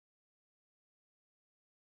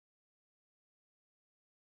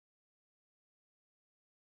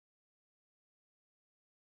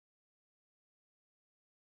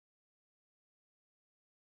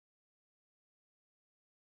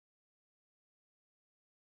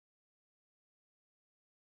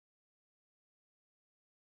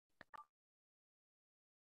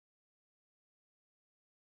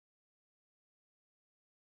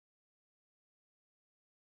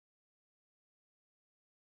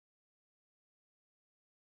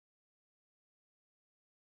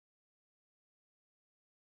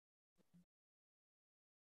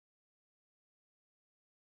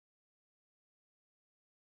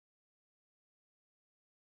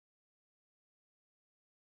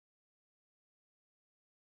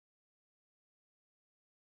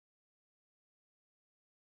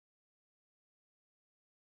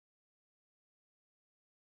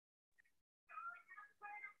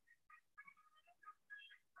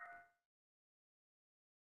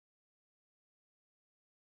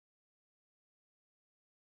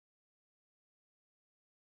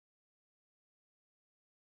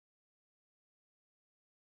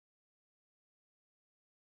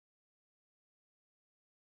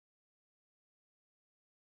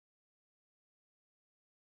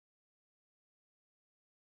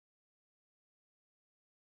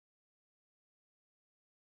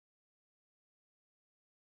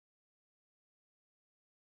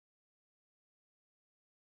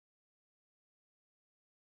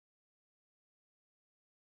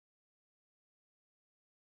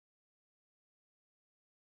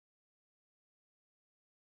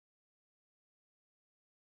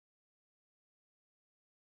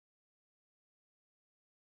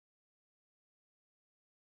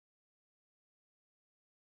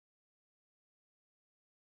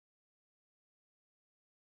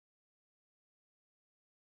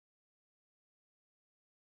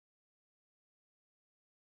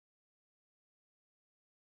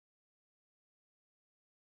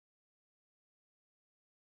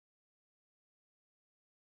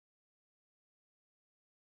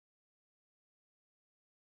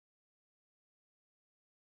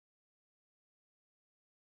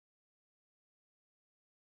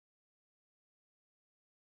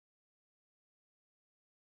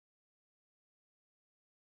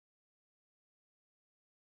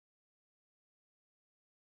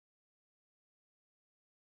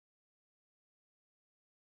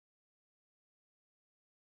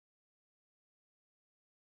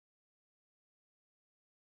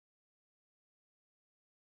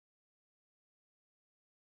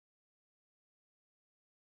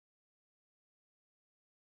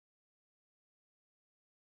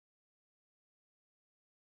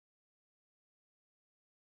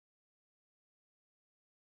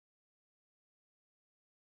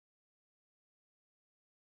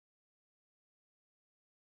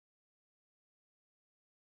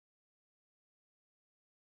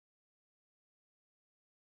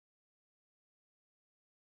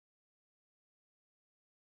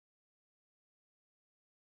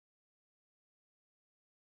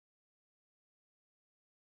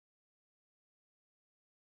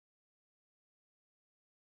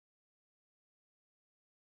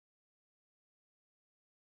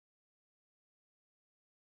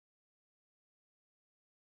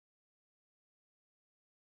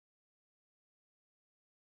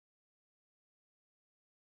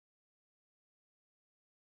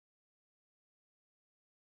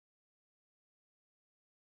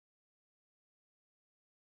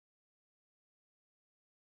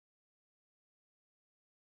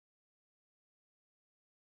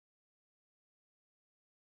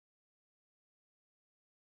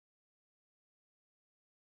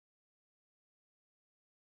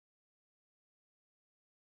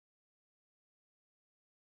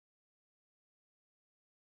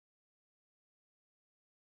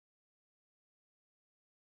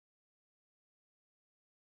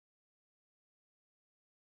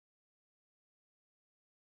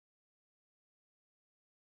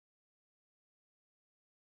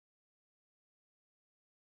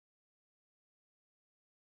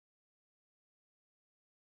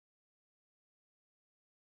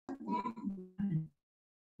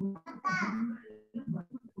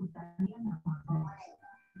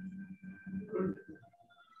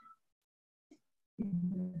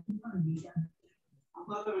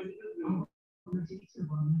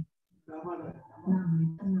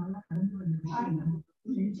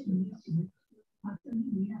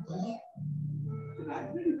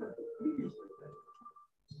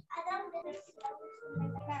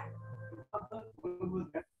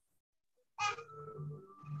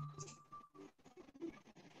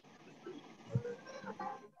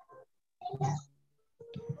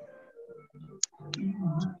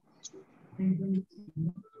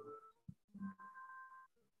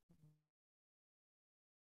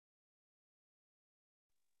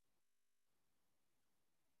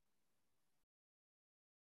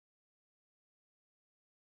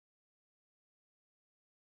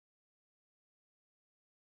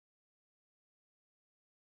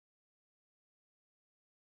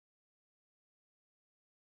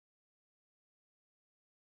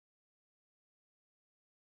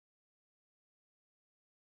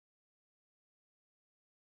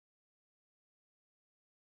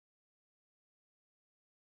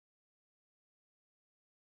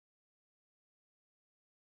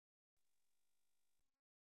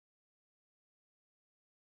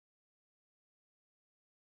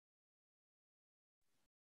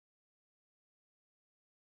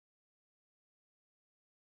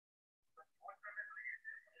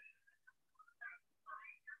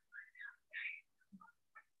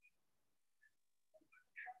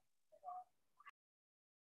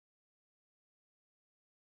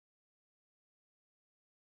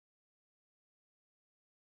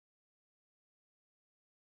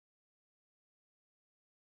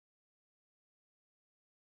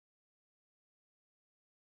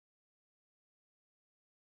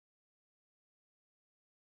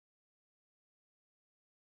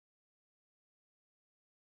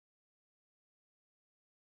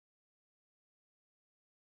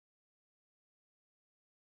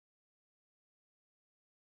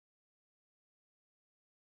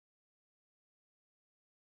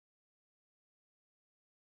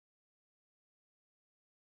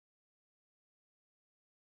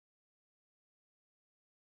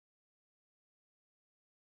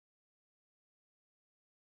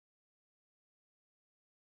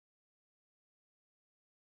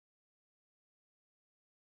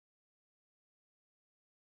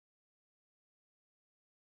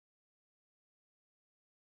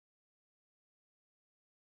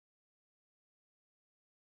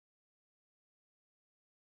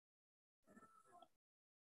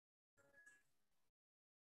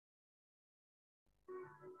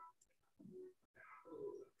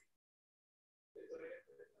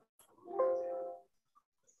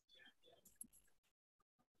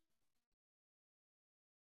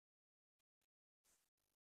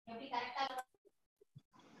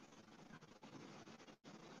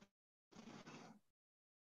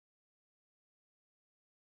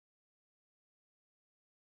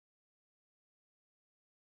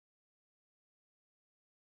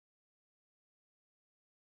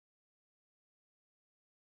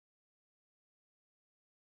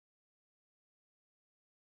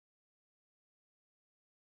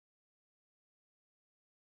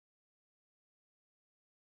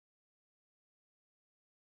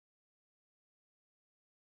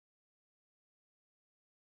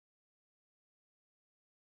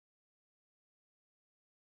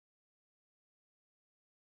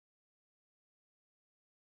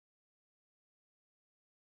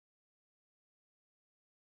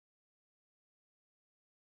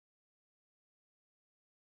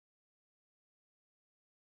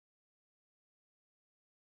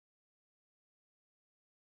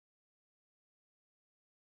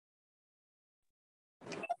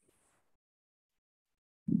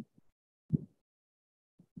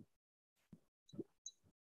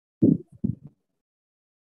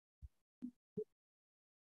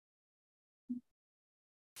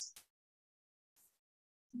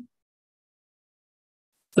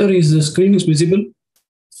Sir, is the screen is visible?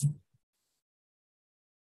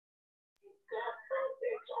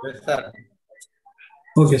 Yes, sir.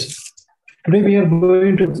 Okay, sir. Today we are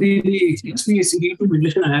going to see the HVAC heating,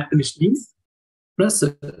 ventilation and air conditioning plus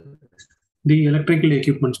the electrical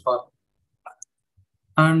equipments part.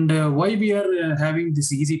 And why we are having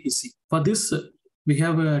this easy PC? For this, we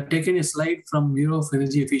have taken a slide from Bureau of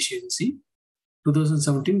Energy Efficiency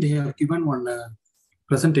 2017. They have given one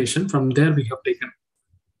presentation. From there we have taken.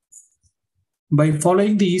 By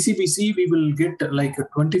following the ECPC, we will get like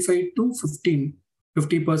 25 to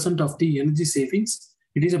 50% of the energy savings.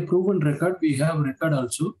 It is a proven record. We have record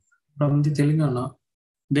also from the Telangana.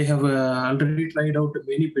 they have already tried out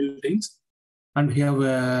many buildings, and we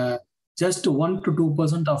have just 1 to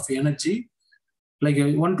 2% of energy, like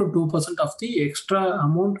 1 to 2% of the extra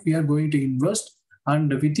amount we are going to invest,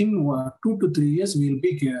 and within 2 to 3 years we will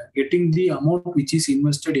be getting the amount which is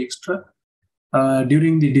invested extra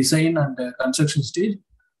during the design and construction stage.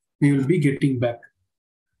 We will be getting back.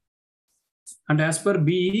 And as per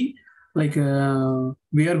BE, like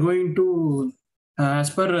we are going to,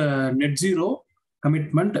 as per net zero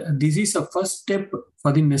commitment, this is a first step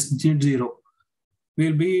for the net zero.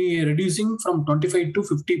 We will be reducing from 25 to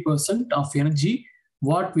 50% of energy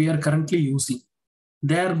what we are currently using.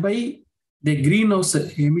 Thereby, the greenhouse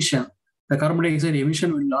emission, the carbon dioxide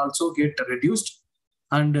emission will also get reduced,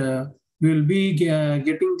 and we will be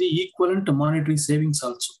getting the equivalent monetary savings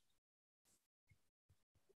also.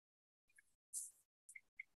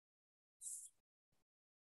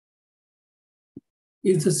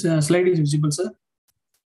 Is this slide is visible, sir?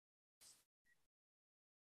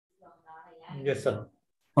 Yes, sir.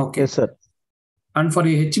 Okay. Yes, sir. And for a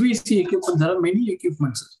HVAC equipment, there are many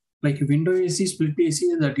equipments like window AC, split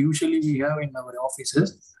AC that usually we have in our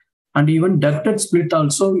offices, and even ducted split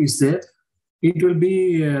also is there. It will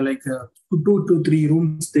be like 2 to 3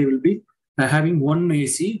 rooms. They will be having one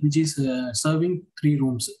AC which is serving 3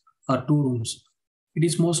 rooms or 2 rooms. It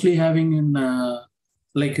is mostly having in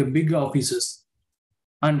like big offices.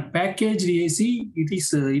 And packaged AC,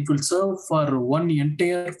 it will serve for one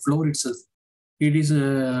entire floor itself. It is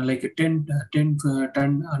like 10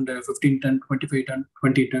 ton and 15 ton, 25 ton,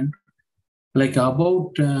 20 ton. Like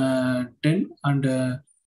about 10 and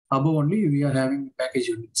above only we are having package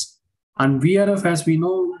units. And VRF, as we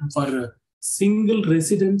know, for single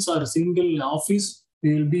residence or single office,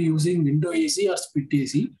 we will be using window AC or split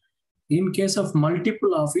AC. In case of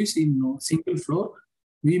multiple office in single floor,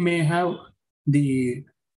 we may have the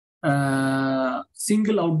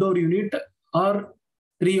single outdoor unit or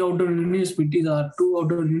 3 outdoor units, which is or 2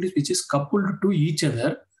 outdoor units, which is coupled to each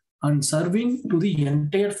other and serving to the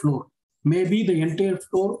entire floor. Maybe the entire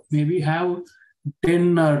floor maybe have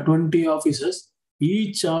 10 or 20 offices.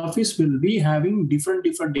 Each office will be having different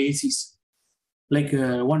ACs, like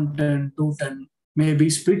 1 ton, 2 ton, maybe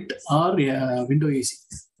split or window AC,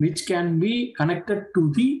 which can be connected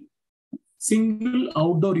to the single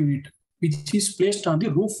outdoor unit, which is placed on the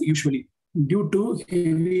roof usually due to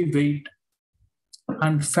heavy weight.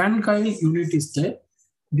 And fan coil unit is there.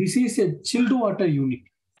 This is a chilled water unit.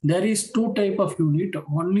 There is 2 type of unit.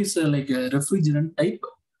 One is like a refrigerant type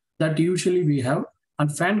that usually we have,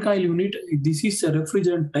 and fan coil unit, this is a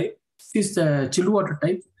refrigerant type. This is the chilled water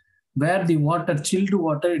type, where the water, chilled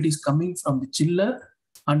water, it is coming from the chiller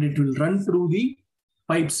and it will run through the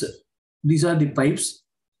pipes. These are the pipes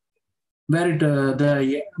where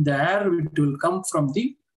the air, it will come from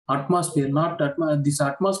the atmosphere, not this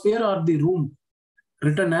atmosphere or the room.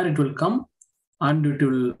 Return air, it will come and it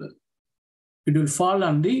will fall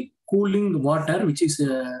on the cooling water which is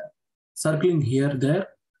circling here there,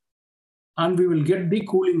 and we will get the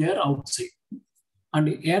cooling air outside.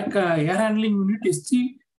 And air handling unit is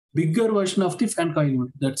the bigger version of the fan coil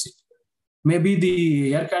unit. That's it. Maybe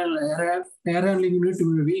the air handling unit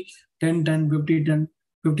will be 10 ton, 50 ton,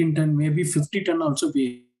 15 ton, maybe 50 ton also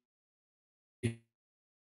we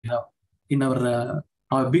have in our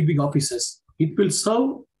big offices. It will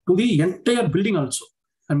serve to the entire building also,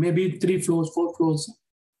 and maybe 3 floors, 4 floors,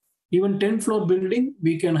 even 10-floor building.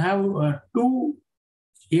 We can have 2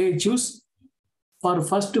 AHUs for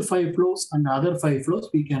first 5 floors, and other 5 floors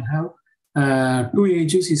we can have 2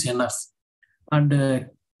 AHUs is enough. And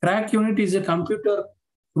crack unit is a computer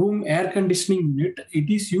room air conditioning unit.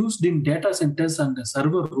 It is used in data centers and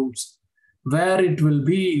server rooms where it will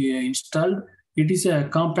be installed. It is a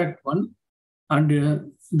compact one,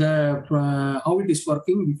 and how it is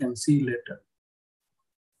working we can see later.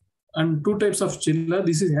 And 2 types of chiller.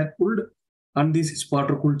 This is air cooled and this is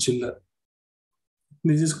water cooled chiller.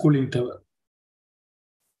 This is cooling tower.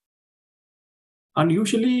 And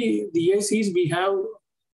usually the ACs we have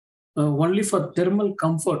only for thermal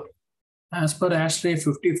comfort. As per ASHRAE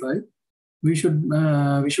 55, we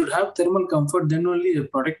should have thermal comfort. Then only the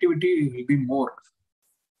productivity will be more.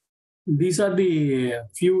 These are the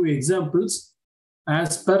few examples.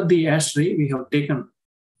 As per the ASHRAE, we have taken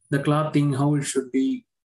the clothing, how it should be,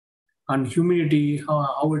 and humidity,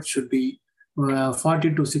 how it should be.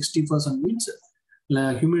 40 to 60% means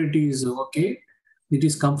humidity is okay. It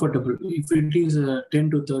is comfortable. If it is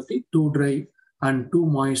 10 to 30, too dry and too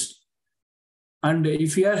moist. And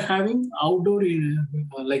if you are having outdoor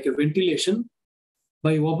like a ventilation,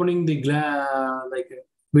 by opening the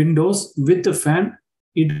windows with the fan,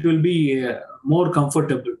 it will be more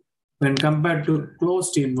comfortable. when compared to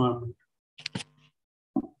closed environment.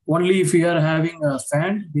 Only if you are having a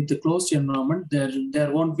fan with a closed environment,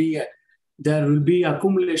 there won't be there will be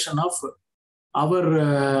accumulation of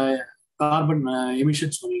our carbon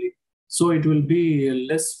emissions only. So it will be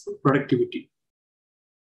less productivity.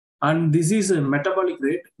 And this is a metabolic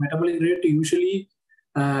rate. Metabolic rate usually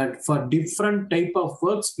for different type of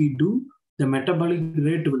works we do, the metabolic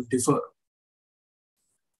rate will differ.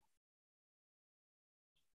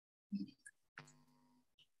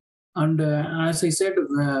 And as I said,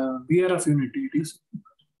 VRF unit, it is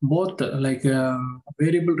both like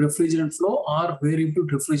variable refrigerant flow or variable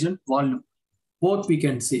refrigerant volume. Both we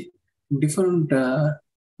can see. Different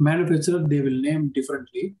manufacturer, they will name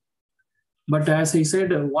differently. But as I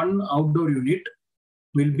said, one outdoor unit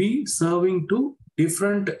will be serving to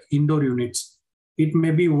different indoor units. It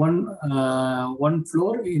may be one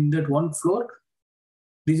floor. In that one floor,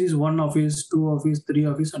 this is one office, two office, three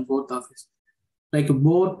office, and fourth office. Like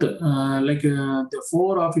both, the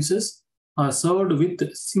four offices are served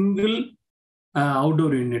with single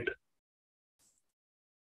outdoor unit.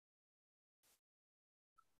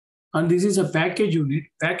 And this is a package unit.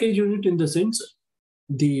 Package unit in the sense,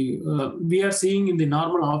 we are seeing in the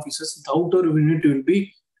normal offices, the outdoor unit will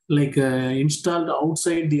be like installed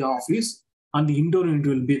outside the office, and the indoor unit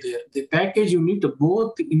will be there. The package unit,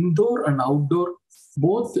 both indoor and outdoor,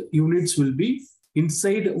 both units will be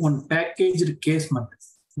inside one packaged casement.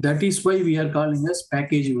 That is why we are calling as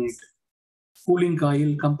package unit. Cooling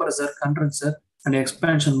coil, compressor, condenser, and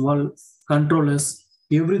expansion valve, controllers,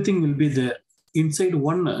 everything will be there inside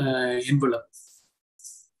one envelope.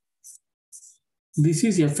 This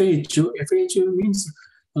is FAHU. FAHU means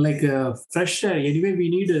like fresh air. Anyway,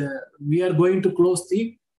 we are going to close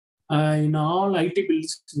the, in all IT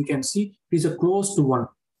buildings, we can see it is a closed one.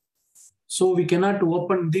 So we cannot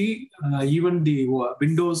open the even the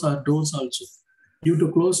windows or doors also due to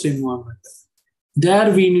closed environment. There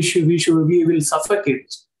we will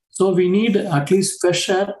suffocate. So we need at least fresh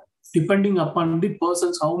air depending upon the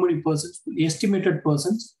persons, how many persons, estimated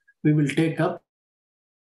persons we will take up,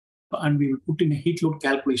 and we will put in a heat load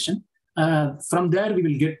calculation. From there, we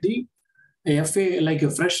will get the FA, like a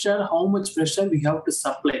fresh air, how much fresh air we have to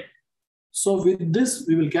supply. So with this,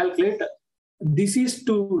 we will calculate. This is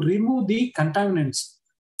to remove the contaminants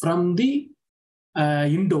from the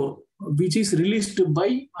indoor, which is released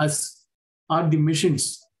by us or the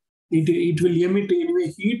machines. It will emit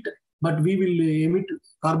anyway heat, but we will emit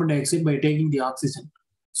carbon dioxide by taking the oxygen.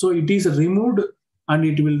 So it is removed and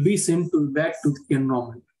it will be sent back to the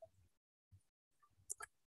environment.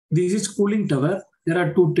 This is cooling tower. There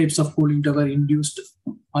are two types of cooling tower: induced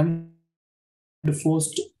and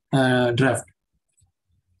forced draft.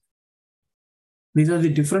 These are the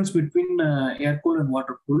difference between air cooled and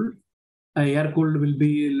water cooled. Air cooled will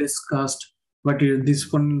be less cost, but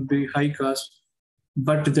this one will be high cost.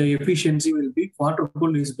 But the efficiency will be, water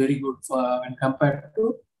cooled is very good when compared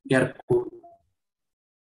to air cooled.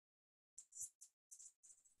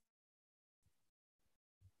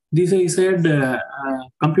 This I said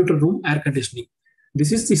computer room air conditioning.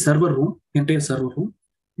 This is the server room, entire server room.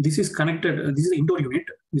 This is connected. This is the indoor unit.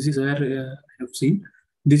 This is where I have seen.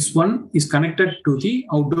 This one is connected to the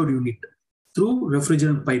outdoor unit through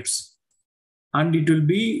refrigerant pipes, and it will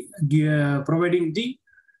be providing the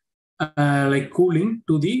like cooling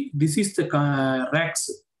to the. This is the racks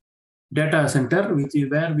data center,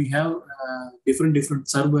 where we have different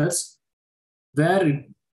servers, where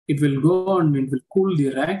it will go and it will cool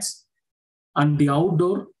the racks, and the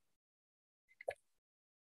outdoor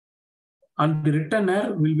and the return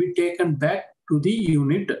air will be taken back to the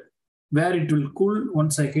unit, where it will cool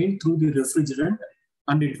once again through the refrigerant,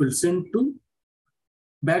 and it will send to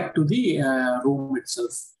back to the room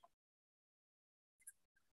itself.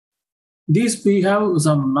 These we have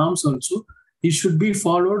some norms also. It should be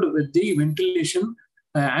followed with the ventilation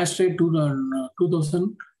ASTRAE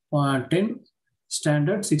 2010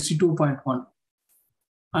 standard 62.1.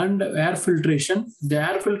 And air filtration. The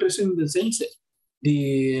air filtration in the sense,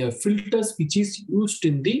 the filters which is used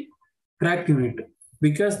in the crack unit,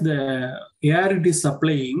 because the air it is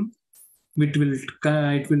supplying, it will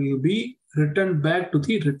be returned back to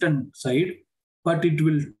the return side, but it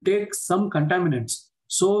will take some contaminants.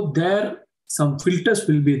 So there some filters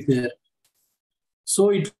will be there. So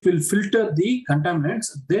it will filter the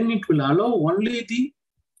contaminants. Then it will allow only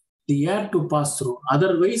the air to pass through.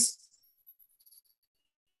 Otherwise,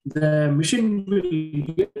 the machine will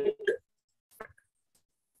get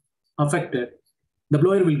affected. The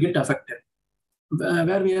blower will get affected.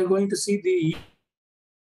 Where we are going to see the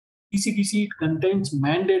ECPC, it contains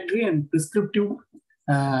mandatory and prescriptive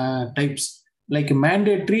types. like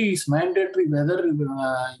mandatory is mandatory whether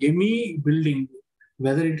any building,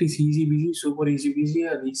 whether it is ECBC, super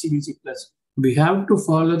ECBC or ECBC plus, we have to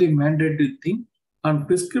follow the mandatory thing. And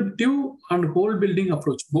prescriptive and whole building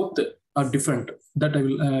approach, both are different. That I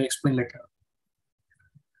will explain later.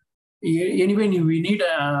 Anyway, we need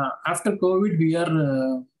after COVID, we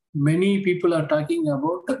are many people are talking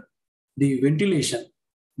about the ventilation.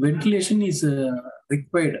 Ventilation is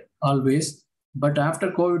required always, but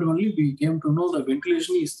after COVID only we came to know the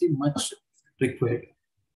ventilation is the much required.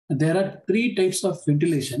 There are three types of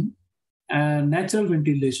ventilation. Natural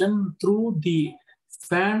ventilation through the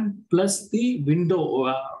fan plus the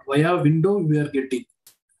window, via window we are getting.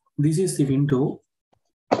 This is the window,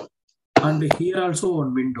 and here also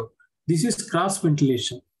one window. This is cross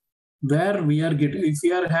ventilation, where we are getting, if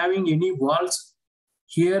we are having any walls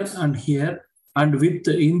here and here, and with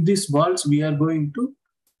in these walls we are going to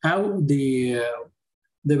have the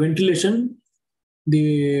ventilation,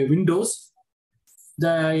 the windows, the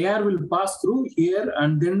air will pass through here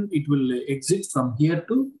and then it will exit from here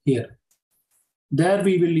to here. There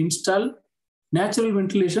we will install natural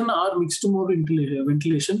ventilation or mixed mode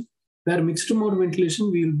ventilation, where mixed mode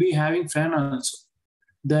ventilation we will be having fan also.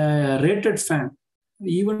 The rated fan,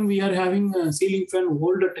 even we are having ceiling fan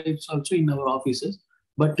older types also in our offices,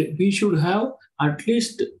 but we should have at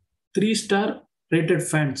least 3-star rated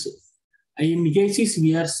fans. In cases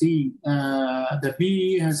we are seeing the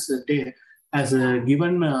BE has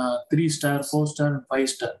given 3-star, 4-star, and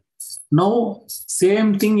 5-star. Now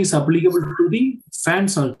same thing is applicable to the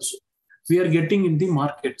fans also. We are getting in the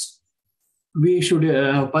markets. We should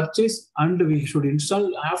purchase and we should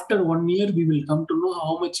install. After 1 year, we will come to know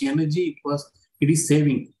how much energy it is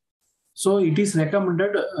saving. So it is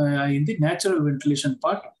recommended in the natural ventilation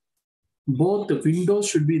part. Both the windows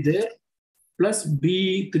should be there, plus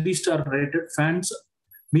B 3-star rated fans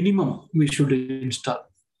minimum we should install.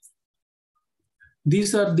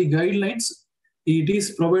 These are the guidelines. It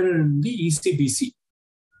is provided in the ECBC.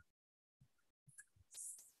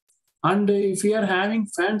 And if we are having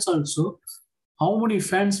fans also, how many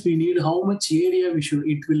fans we need, how much area we should,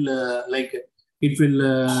 it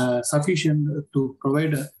will sufficient to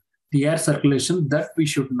provide the air circulation, that we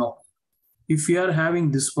should know. If we are having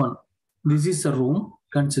this one, this is a room,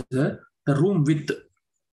 consider the room width.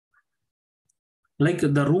 Like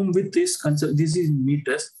the room width is, this is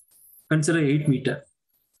meters, consider 8 meter.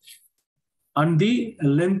 And the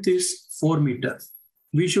length is 4 meter.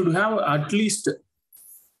 We should have at least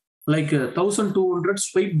like 1200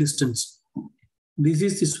 swipe distance. This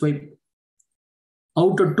is the swipe,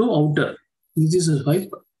 outer to outer. This is a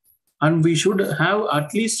swipe, and we should have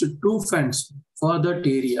at least 2 fans for that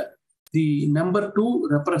area. The number 2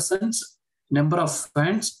 represents number of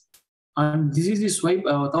fans, and this is the swipe.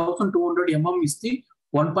 1200 mm is the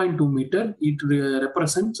 1.2 meter. It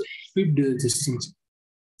represents sweep distance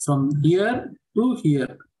from here to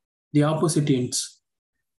here, the opposite ends.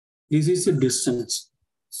 This is the distance.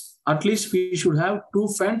 At least we should have 2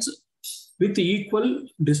 fans with equal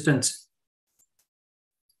distance.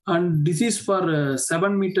 And this is for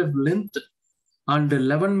 7 meter length and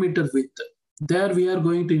 11 meter width. There we are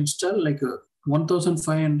going to install like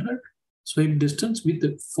 1500 swipe distance with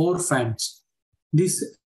 4 fans.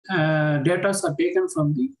 These data are taken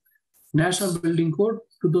from the National Building Code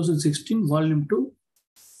 2016 Volume 2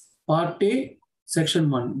 Part A Section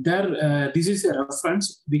 1. There this is a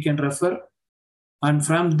reference we can refer, and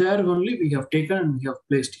from there only we have taken and we have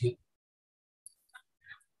placed here.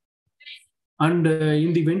 And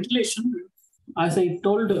in the ventilation, as I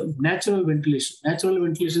told, natural ventilation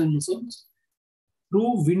in the sense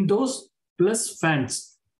through windows plus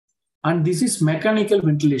fans. And this is mechanical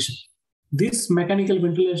ventilation. This mechanical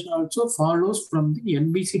ventilation also follows from the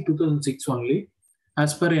NBC 2006 only.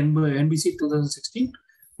 As per NBC 2016,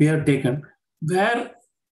 we have taken, where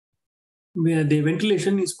the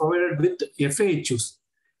ventilation is provided with FAHUs.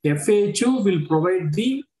 FAHU will provide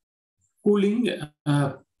the cooling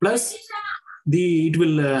plus it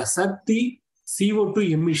will suck the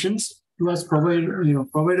CO2 emissions was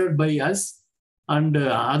provided by us, and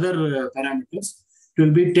other parameters. It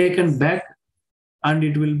will be taken back and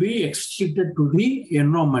it will be excreted to the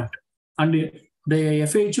environment. And the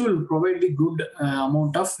FAHU will provide the good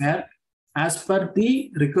amount of air as per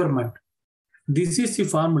the requirement. This is the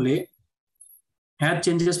formula. Air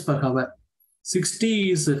changes per hour.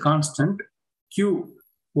 60 is constant. Q,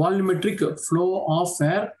 volumetric flow of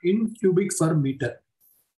air in cubic per meter.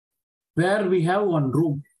 Where we have one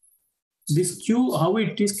room. This Q, how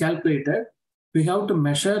it is calculated, we have to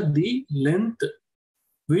measure the length,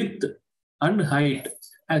 width, and height.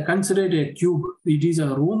 I consider a cube. It is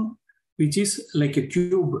a room which is like a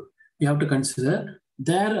cube. we have to consider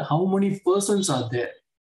there how many persons are there.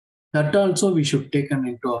 That also we should take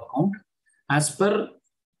into account. As per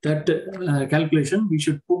that calculation, we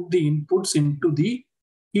should put the inputs into the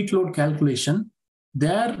heat load calculation.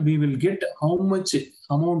 There we will get how much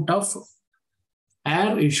amount of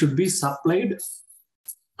air it should be supplied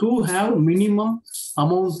to have minimum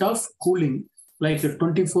amount of cooling, like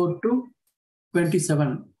 24 to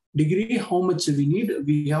 27 degree, how much we need.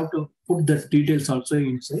 We have to put the details also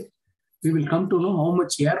inside. We will come to know how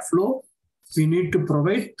much airflow we need to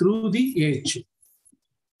provide through the AH.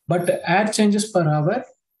 But air changes per hour,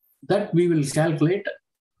 that we will calculate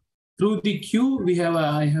through the Q.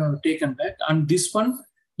 I have taken that, and this one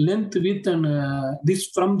length, width, and this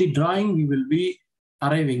from the drawing we will be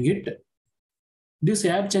arriving it. This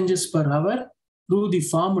air changes per hour through the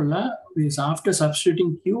formula is after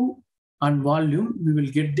substituting Q and volume, we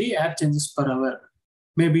will get the air changes per hour.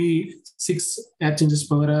 Maybe 6 air changes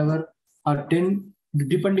per hour or 10,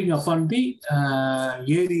 depending upon the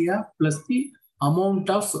area plus the amount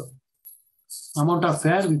of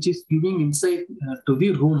air which is giving inside to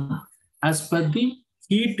the room. As per the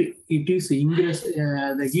heat, it is ingress,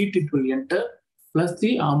 the heat it will enter plus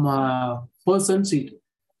the persons it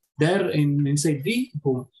there inside the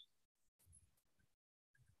room.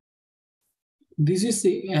 This is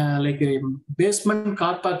like a basement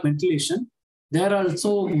car park ventilation. There are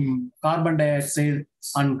also carbon dioxide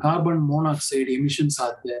and carbon monoxide emissions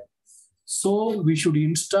are there. So we should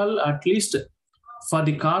install at least for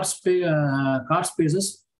the car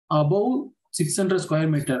spaces above 600 square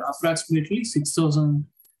meter, approximately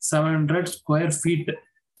 6,700 square feet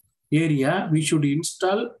area. We should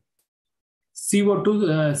install CO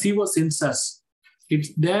sensors. It's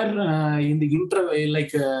there in the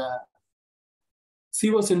like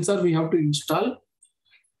CO sensor we have to install,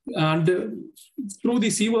 and through the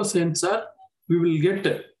CO sensor we will get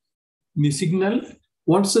the signal.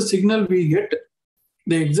 Once the signal we get,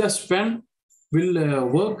 the exhaust fan will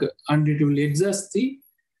work and it will exhaust the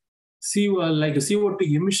CO2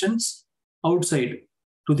 emissions outside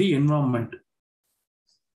to the environment.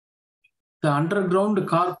 The underground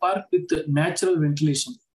car park with natural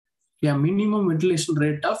ventilation, a minimum ventilation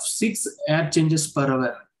rate of 6 air changes per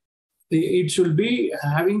hour. It should be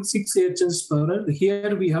having 6 air changes per hour.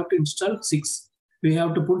 Here we have to install 6. We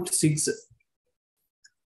have to put 6.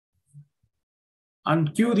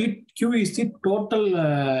 And Q is the total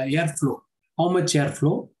airflow. How much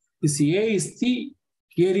airflow? This A is the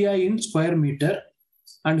area in square meter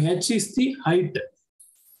and H is the height.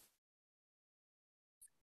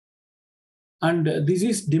 And this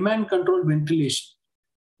is demand control ventilation.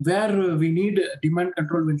 Where we need demand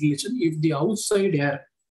control ventilation, if the outside air,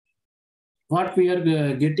 what we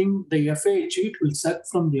are getting, the FAH, it will suck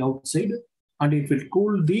from the outside and it will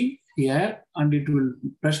cool the air and it will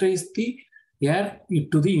pressurize the air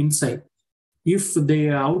to the inside. If the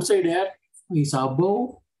outside air is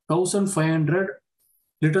above 1,500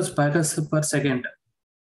 liters per second,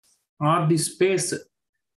 or the space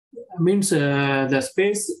means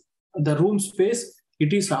the room space,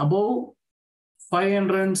 it is above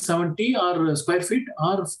 570 or square feet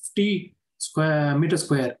or 50 meter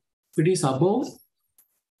square. If it is above,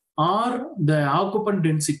 or the occupant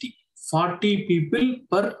density 40 people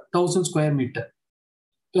per 1,000 square meter,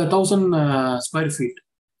 1,000 square feet.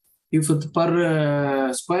 If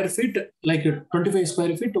per square feet, like 25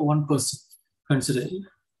 square feet, 1 person, consider.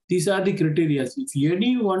 These are the criteria. If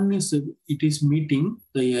any one is meeting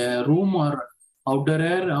the room or outdoor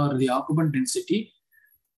air or the occupant density,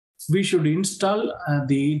 we should install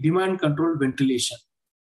the demand control ventilation.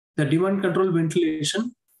 The demand control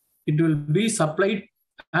ventilation, it will be supplied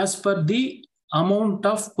as per the amount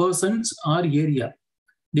of persons or area.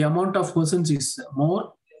 The amount of persons is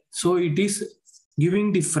more, so it is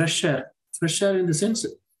giving the fresh air in the sense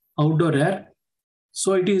outdoor air.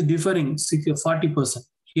 So it is differing 40%.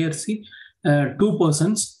 Here see 2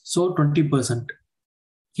 persons, so 20%.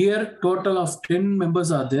 Here total of 10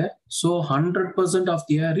 members are there, so 100% of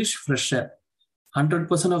the air is fresh air.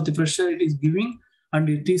 100% of the fresh air it is giving, and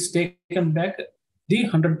it is taken back the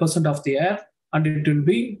 100% of the air and it will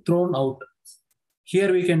be thrown out.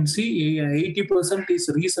 Here we can see 80% is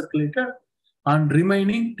recirculated and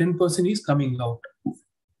remaining 10% is coming out.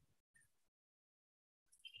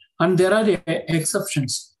 And there are the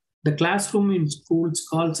exceptions. The classroom in schools,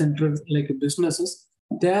 call centers, like businesses,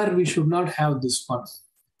 there we should not have this one.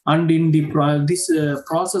 And in the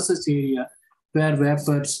processes area where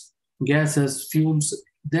vapors, gases, fumes,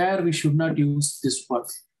 there we should not use this one.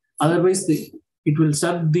 Otherwise, it will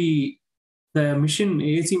suck the machine,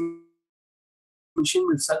 AC machine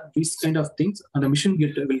will suck these kind of things and the machine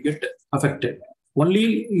will get affected.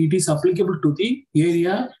 Only it is applicable to the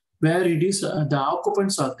area where it is the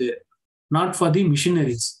occupants are there, not for the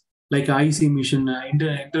machineries like IC machine,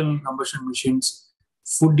 internal combustion machines,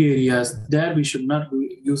 food areas. There we should not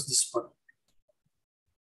use this one.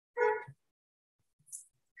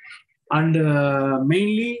 And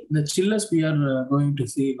mainly the chillers we are going to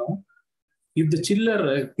see now. If the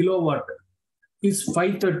chiller kilowatt is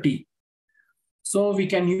 530, so we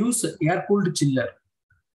can use air-cooled chiller.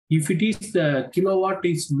 If it is the kilowatt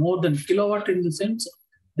is more than kilowatt in the sense,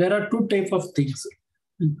 there are two type of things,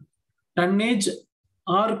 tonnage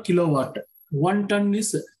or kilowatt. 1 ton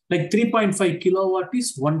is like 3.5 kilowatt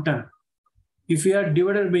is 1 ton. If we are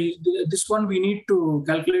divided by this one, we need to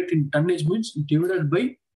calculate in tonnage, means divided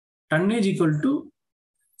by tonnage equal to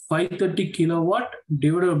 530 kilowatt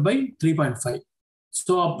divided by 3.5.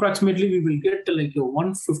 So approximately we will get like a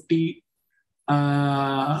 150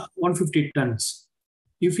 tons.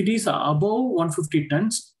 If it is above 150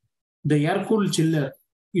 tons, the air-cooled chiller,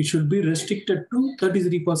 it should be restricted to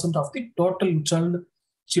 33% of the total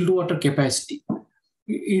chilled water capacity.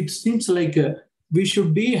 It seems like we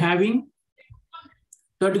should be having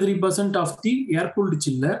 33% of the air-cooled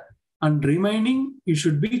chiller, and remaining it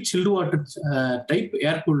should be chilled water type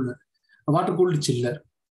water-cooled chiller.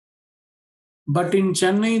 But in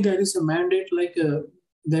Chennai, there is a mandate like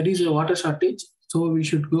there is a water shortage, so we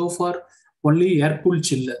should go for only air-cooled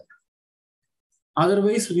chiller.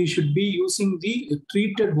 Otherwise, we should be using the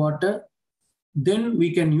treated water, then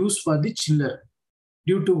we can use for the chiller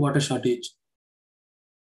due to water shortage.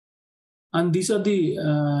 And these are the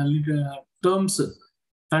terms,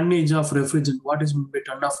 tonnage of refrigerant. What is meant by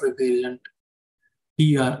ton of refrigerant?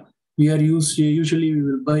 TR. We are usually we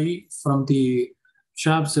will buy from the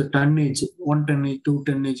shops tonnage, 1 tonnage, 2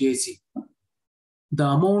 tonnage AC. The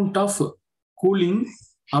amount of cooling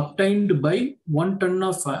obtained by 1 ton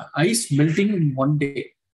of ice melting in 1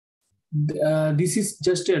 day. This is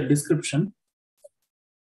just a description.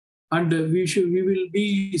 And we will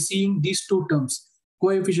be seeing these two terms,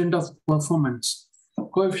 coefficient of performance.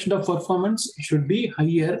 Coefficient of performance should be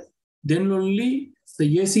higher, then only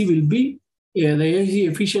the AC will be, the AC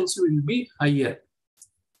efficiency will be higher.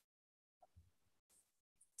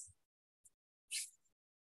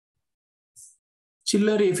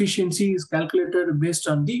 Chiller efficiency is calculated based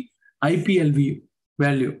on the IPLV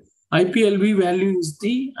value. IPLV value is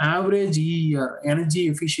the average EER, energy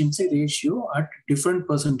efficiency ratio, at different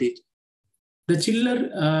percentage. The chiller,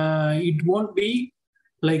 it won't be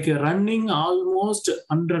like running almost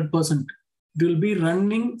 100%. It will be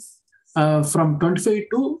running from 25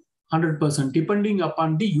 to 100% depending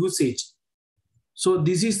upon the usage. So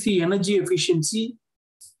this is the energy efficiency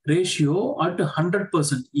ratio at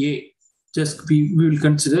 100%. A, just we will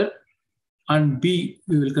consider, and B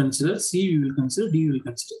we will consider, C we will consider, D we will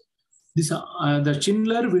consider. This the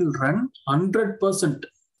chiller will run 100%,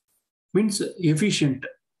 means efficient,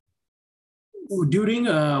 during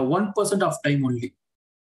 1% of time only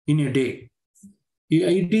in a day.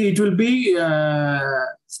 It will be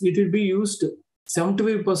used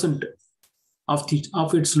 75%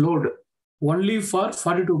 of its load only for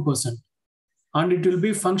 42%, and it will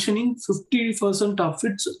be functioning 50% of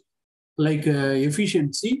its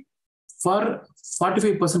efficiency for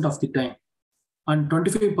 45% of the time, and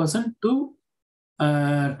 25% to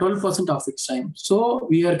 12% of its time. So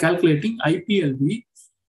we are calculating IPLV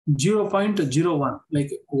 0.01,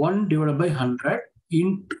 like 1 divided by 100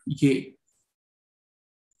 into A,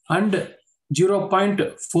 and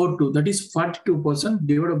 0.42, that is 42%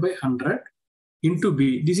 divided by 100 into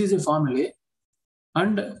B. This is a formula.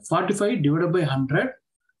 And 45 divided by 100,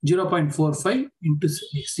 0.45 into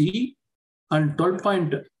C, and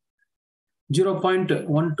 0.12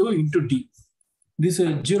 into D. This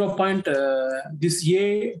this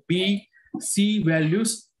A, B, C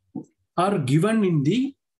values are given in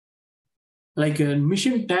the, like a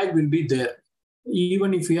mission tag will be there.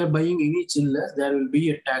 Even if we are buying any chiller, there will be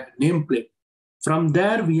a tag, nameplate. From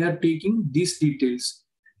there, we are taking these details,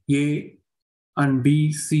 A and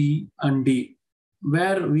B, C and D,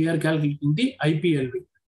 where we are calculating the IPLV.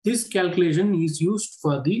 This calculation is used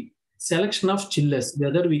for the selection of chillers,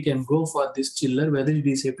 whether we can go for this chiller, whether it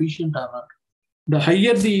is efficient or not. The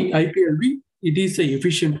higher the IPLV, it is the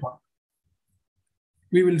efficient one.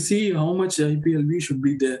 We will see how much IPLV should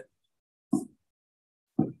be there.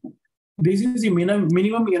 This is the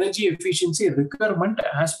minimum energy efficiency requirement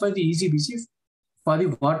as per the ECBC for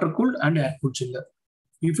the water-cooled and air-cooled chiller.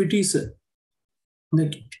 If it is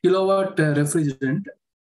the kilowatt refrigerant,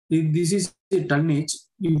 this is the tonnage.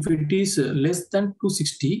 If it is less than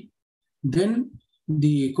 260, then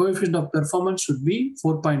the coefficient of performance should be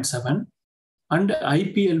 4.7, and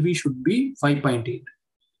IPLV should be 5.8.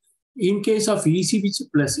 In case of ECBC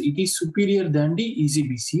plus, it is superior than the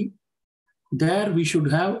ECBC. There we should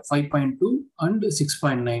have 5.2 and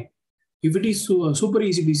 6.9. If it is super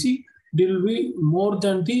ECBC, it will be more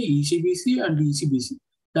than the ECBC and ECBC.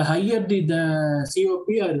 The higher the COP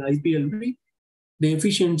or IPLV, the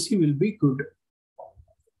efficiency will be good.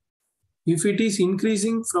 If it is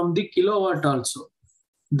increasing from the kilowatt also,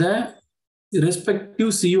 the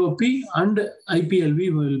respective COP and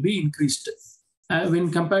IPLV will be increased.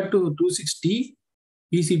 When compared to 260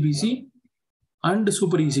 ECBC and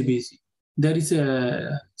super ECBC, there is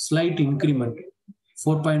a slight increment,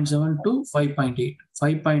 4.7 to 5.8,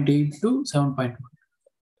 5.8 to 7.1.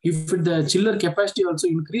 If the chiller capacity also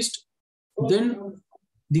increased, then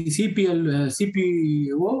the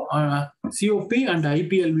CPO, COP and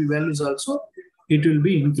IPLV values also, it will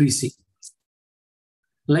be increasing.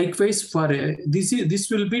 Likewise, for this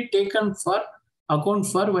will be taken for account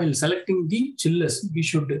for while selecting the chillers. We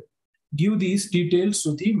should give these details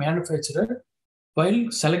to the manufacturer while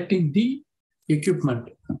selecting the equipment.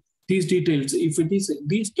 These details, if it is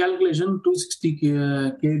these calculation 260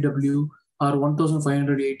 kW or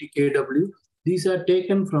 1580 kW, these are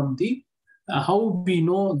taken from the how we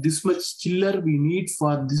know this much chiller we need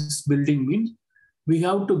for this building means we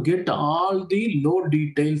have to get all the load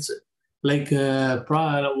details, like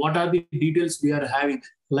what are the details we are having.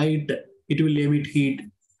 Light, it will emit heat,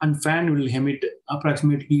 and fan will emit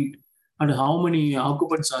approximate heat, and how many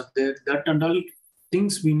occupants are there, that and all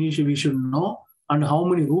things we should know, and how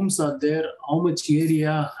many rooms are there, how much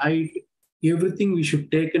area, height, everything we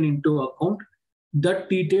should take into account. That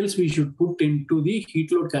details we should put into the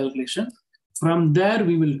heat load calculation. From there,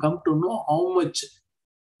 we will come to know how much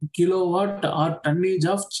kilowatt or tonnage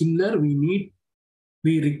of chiller we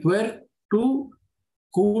require to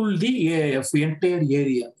cool the entire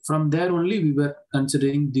area. From there only we were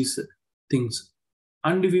considering these things.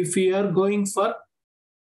 And if we are going for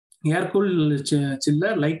air-cooled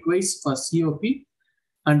chiller, likewise for COP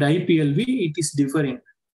and IPLV, it is differing.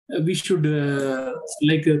 We should,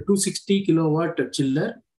 like a 260 kilowatt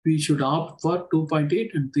chiller, we should opt for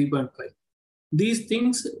 2.8 and 3.5. These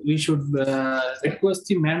things we should request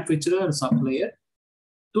the manufacturer or supplier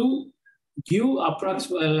to give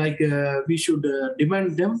approximately, we should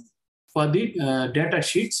demand them for the data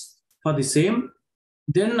sheets for the same.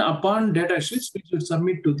 Then upon data sheets, we should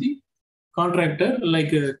submit to the contractor,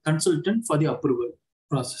 like a consultant, for the approval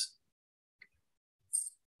process.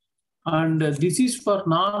 And this is for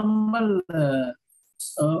normal,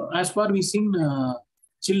 as far we seen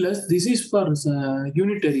chillers, this is for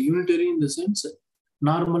unitary in the sense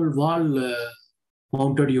normal wall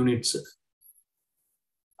mounted units.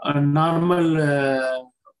 Normal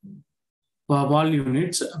wall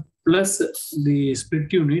units plus the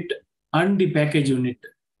split unit and the package unit.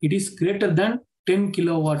 It is greater than 10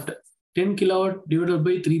 kilowatt. 10 kilowatt divided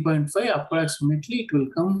by 3.5, approximately it will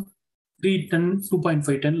come 3 ton,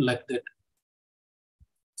 2.5 ton, like that.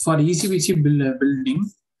 For ECBC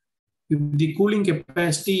building, if the cooling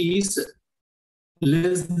capacity is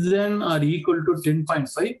less than or equal to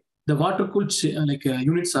 10.5, the water cooled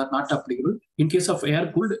units are not applicable. In case of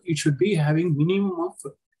air cooled, it should be having minimum of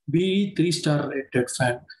BE 3-star rated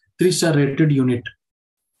fan, 3-star rated unit.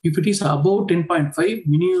 If it is above 10.5,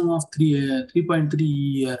 minimum of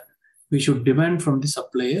 3.3, we should demand from the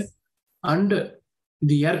supplier. And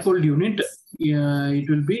the air cooled unit, it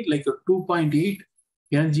will be like a 2.8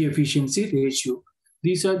 energy efficiency ratio.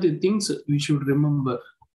 These are the things we should remember.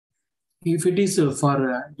 If it is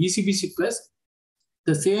for ECBC plus,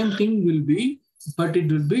 the same thing will be, but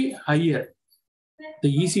it will be higher. The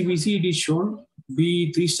ECBC, it is shown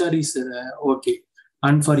B 3-star is okay.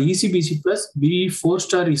 And for ECBC plus, B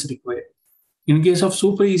 4-star is required. In case of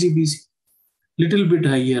super ECBC, little bit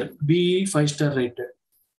higher, B 5-star rated.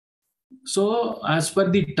 So as per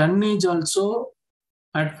the tonnage also,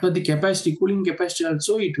 as per the capacity, cooling capacity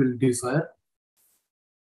also, it will differ.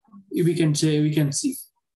 We can see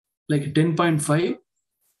like 10.5,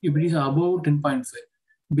 if it is above 10.5,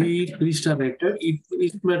 be 3-star rated, it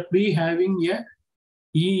must be having a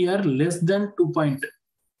ER less than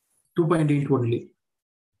 2.8 only.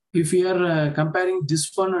 If we are comparing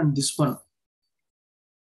this one and this one,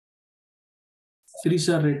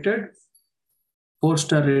 3-star rated,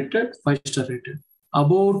 4-star rated, 5-star rated,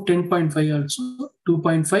 above 10.5 also,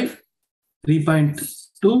 2.5,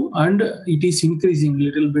 3.2, and it is increasing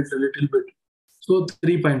little bit. So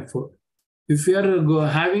 3.4. If we are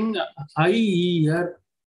having high ER,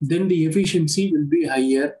 then the efficiency will be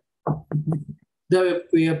higher.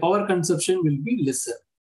 The power consumption will be lesser.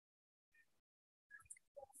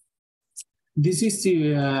 This is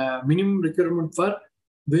the minimum requirement for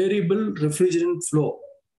variable refrigerant flow.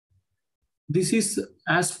 This is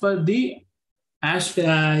as per the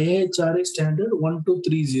AHRA standard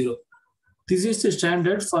 1230. This is the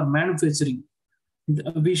standard for manufacturing.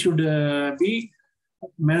 We should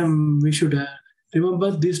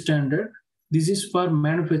remember this standard. This is for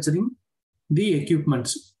manufacturing the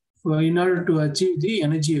equipments in order to achieve the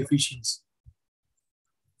energy efficiency.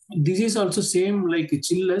 This is also same like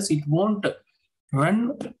chillers. It won't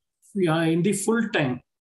run in the full time.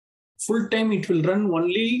 Full time it will run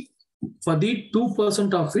only for the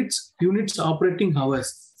 2% of its units operating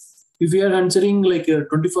hours. If we are answering like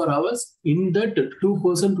 24 hours, in that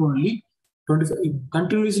 2% only, 25,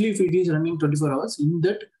 continuously if it is running 24 hours, in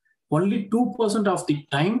that only 2% of the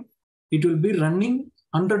time it will be running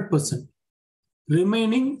 100%.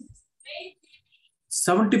 Remaining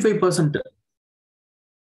 75%.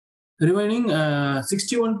 Remaining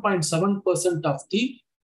 61.7% of the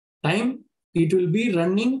time it will be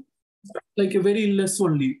running like a very less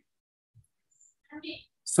only.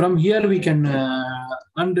 From here we can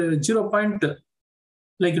and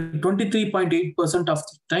 23.8% of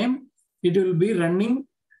the time it will be running,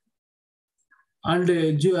 and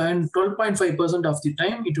 12.5% of the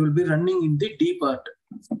time it will be running in the D part.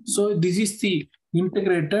 So this is the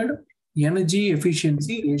integrated energy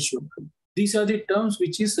efficiency ratio. These are the terms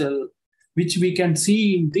which we can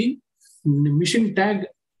see in the mission tag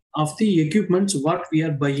of the equipments what we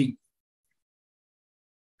are buying.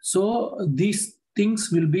 So these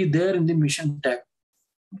things will be there in the mission tag.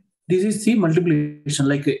 This is the multiplication,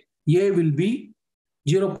 like A will be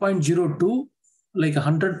 0.02, like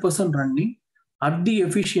 100% running at the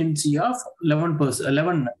efficiency of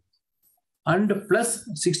 11%, and plus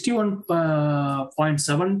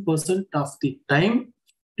 61.7% of the time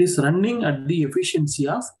it is running at the efficiency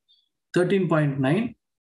of 13.9.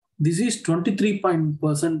 This is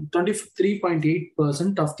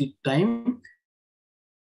 23.8% of the time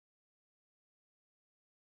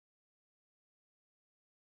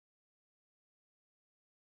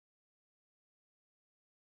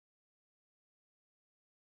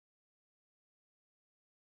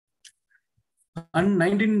and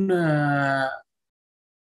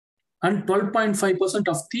 12.5%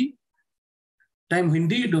 of the time,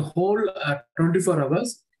 indeed the whole 24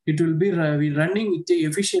 hours it will be running with the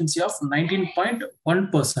efficiency of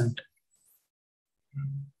 19.1%.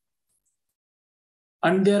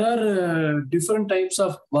 And there are different types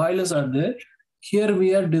of boilers are there. Here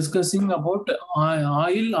we are discussing about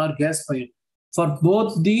oil or gas fire. For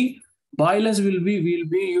both the boilers we'll be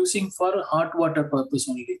using for hot water purpose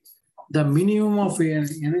only. The minimum of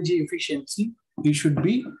energy efficiency it should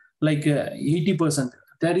be like 80%.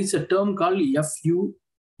 There is a term called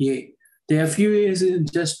FUA. The FUA is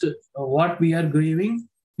just what we are giving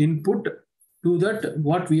input to that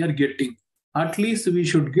what we are getting. At least we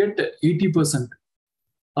should get 80%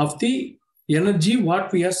 of the energy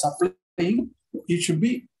what we are supplying. It should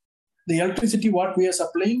be the electricity what we are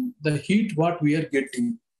supplying, the heat what we are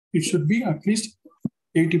getting. It should be at least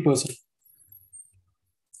 80%.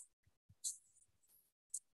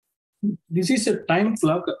 This is a time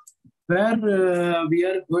clock where we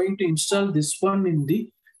are going to install this one in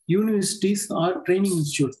the universities or training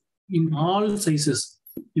institute in all sizes.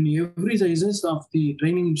 In every sizes of the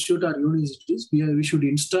training institute or universities, we should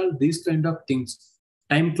install these kind of things,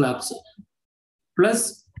 time clocks.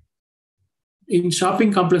 Plus, in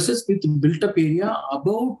shopping complexes with built-up area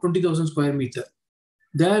above 20,000 square meter,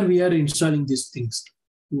 there we are installing these things.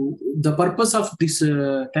 The purpose of this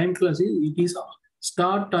time clock is it is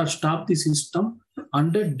start or stop the system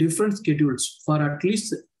under different schedules for at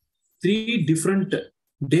least 3 different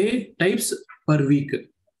day types per week.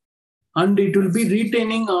 And it will be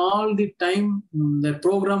retaining all the time, the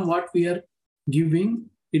program what we are giving,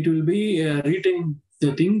 it will be retaining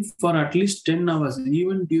the thing for at least 10 hours.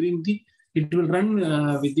 Even during it will run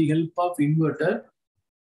with the help of inverter.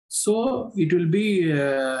 So it will be,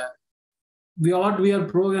 what we are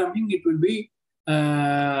programming, it will be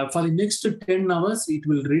for the next 10 hours, it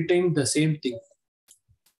will retain the same thing.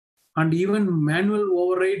 And even manual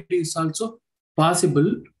override is also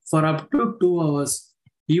possible for up to 2 hours.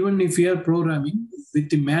 Even if we are programming with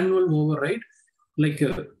the manual override, like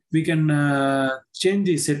we can change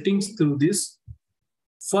the settings through this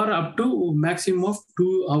for up to maximum of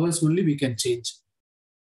 2 hours only we can change.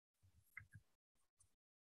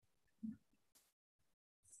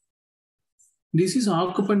 This is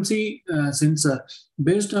occupancy sensor.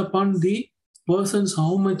 Based upon the persons,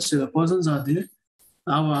 how much persons are there,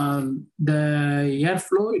 the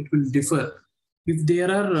airflow, it will differ. If there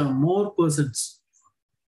are more persons,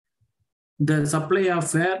 the supply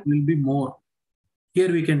of air will be more.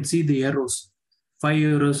 Here we can see the arrows, 5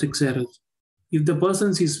 arrows, 6 arrows. If the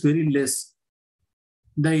persons is very less,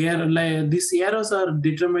 the air, like, these arrows are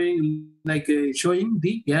determining, like showing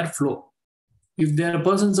the airflow. If their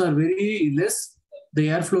persons are very less, the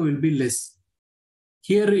airflow will be less.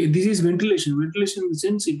 Here, this is ventilation. Ventilation in the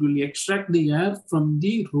sense it will extract the air from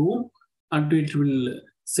the room and it will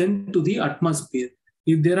send to the atmosphere.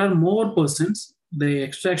 If there are more persons, the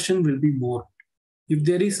extraction will be more. If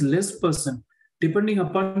there is less person, depending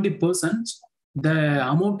upon the persons, the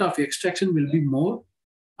amount of extraction will be more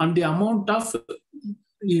and the amount of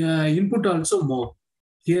input also more.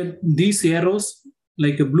 Here, these arrows,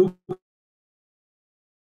 like a blue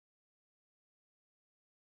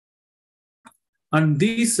and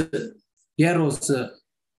these arrows,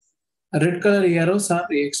 red color arrows are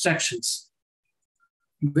extractions.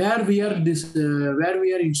 Where we are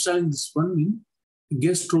installing this one in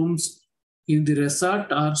guest rooms, in the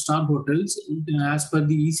resort or star hotels, as per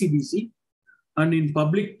the ECBC, and in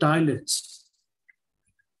public toilets,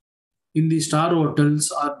 in the star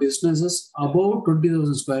hotels or businesses above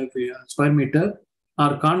 20,000 square meter,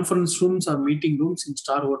 or conference rooms or meeting rooms in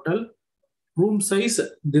star hotel, room size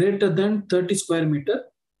greater than 30 square meter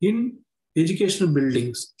in educational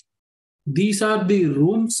buildings. These are the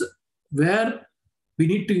rooms where we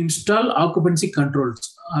need to install occupancy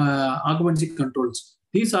controls.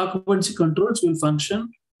 These occupancy controls will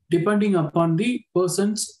function depending upon the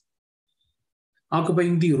persons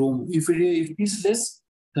occupying the room. If it is less,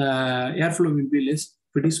 the airflow will be less.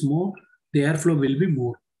 If it is more, the airflow will be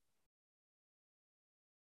more.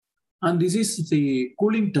 And this is the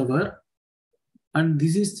cooling tower. And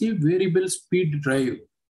this is the variable speed drive.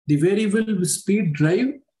 The variable speed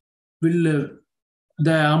drive will,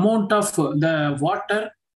 the amount of the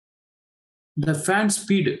water, the fan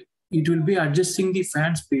speed, it will be adjusting the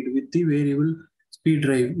fan speed with the variable speed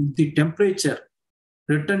drive. The temperature,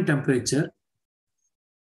 return temperature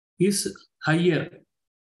is higher,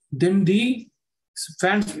 then the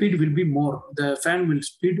fan speed will be more. The fan will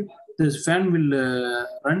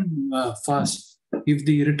run fast. If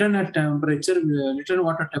the return water temperature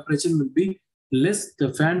will be less,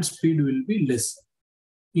 the fan speed will be less.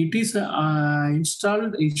 It is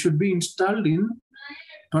installed. It should be installed in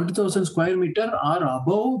 20,000 square meter or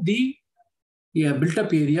above the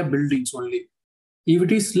built-up area buildings only. If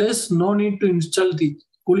it is less, no need to install the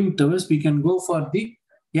cooling towers. We can go for the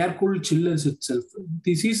air-cooled chillers itself.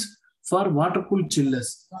 This is for water-cooled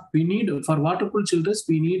chillers. For water-cooled chillers,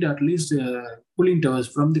 we need at least cooling towers.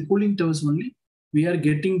 From the cooling towers only, we are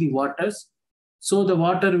getting the waters. So the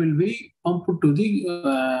water will be pumped to the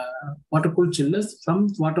water-cooled chillers. From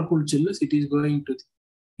water-cooled chillers, it is going to the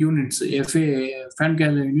units, FA, fan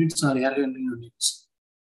handling units or air handling units.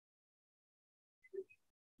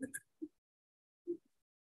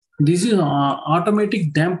 This is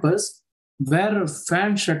automatic dampers where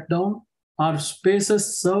fan shutdown or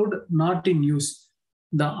spaces served not in use.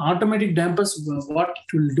 The automatic dampers, what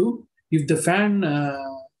it will do, if the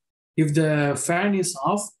fan is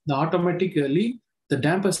off, automatically the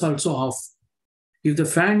dampers also off. If the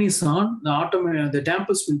fan is on, the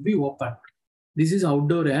dampers will be open. This is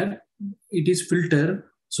outdoor air. It is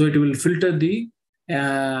filter, so it will filter the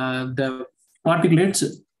particulates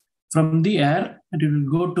from the air, and it will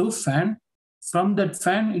go to fan. From that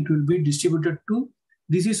fan, it will be distributed to,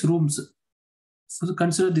 this is rooms. So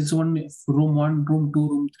consider this one, room 1, room 2,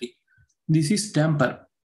 room 3. This is damper.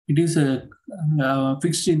 It is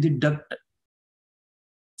fixed in the duct.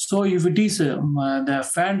 So if it is the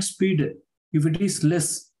fan speed, if it is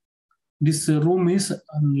less, this room is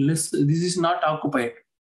less, this is not occupied.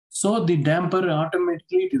 So the damper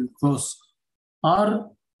automatically it will close.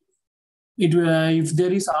 Or it will, if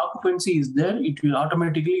there is occupancy is there, it will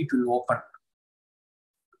automatically open.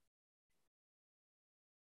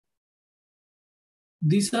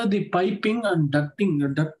 These are the piping and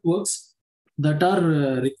duct works that are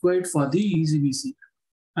required for the ECBC.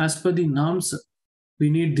 As per the norms, we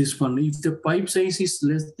need this one. If the pipe size is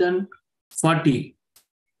less than 40,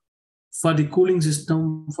 for the cooling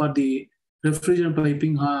system, for the refrigerant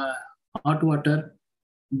piping, hot water,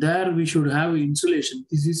 there we should have insulation.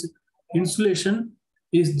 Insulation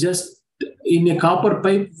is just in a copper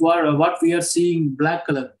pipe, what we are seeing black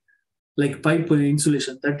color, like pipe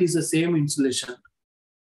insulation, that is the same insulation.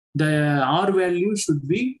 The R value should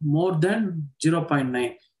be more than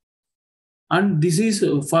 0.9. And this is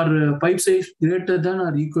for pipe size greater than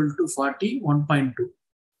or equal to 40, 1.2.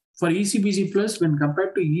 For ECBC plus, when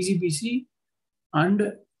compared to ECBC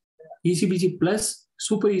and ECBC plus,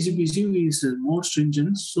 super ECBC is more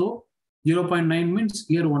stringent. So 0.9 means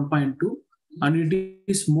here 1.2, and it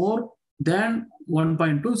is more then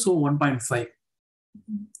 1.2, so 1.5.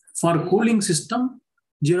 For cooling system,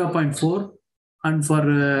 0.4, and for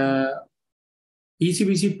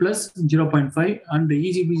ECBC plus 0.5, and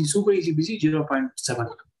ECBC, super ECBC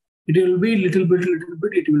 0.7. It will be little bit,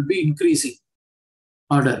 it will be increasing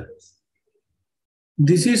order.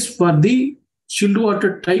 This is for the chilled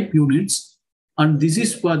water type units, and this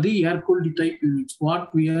is for the air cooled type units.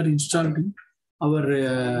 What we are installing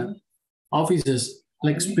our offices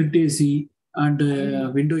like split AC and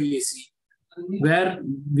window AC, where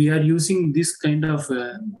we are using this kind of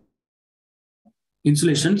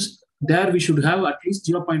insulations. There we should have at least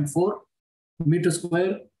 0.4 meter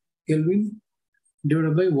square Kelvin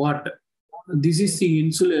divided by watt. This is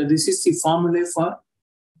the formula for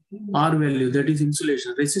R value, that is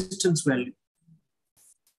insulation resistance value.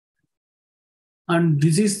 And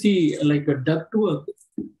this is the like a ductwork.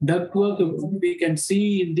 Ductwork we can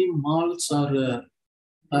see in the malls or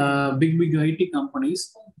big IT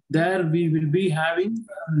companies. There we will be having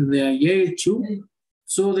the AHU.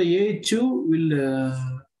 So the AHU will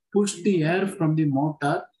push the air from the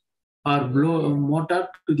motor or motor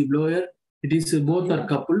to the blower. It is both are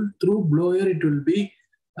coupled. Through blower, it will be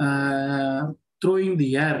throwing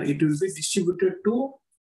the air. It will be distributed to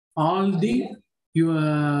all the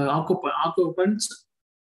occupants,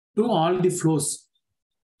 to all the floors.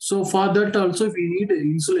 So for that also we need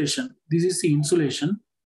insulation. This is the insulation.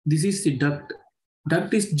 This is the duct.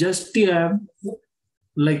 Duct is just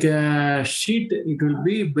like a sheet. It will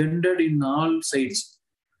be bended in all sides.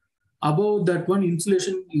 Above that one,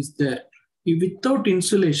 insulation is there. Without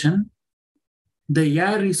insulation, the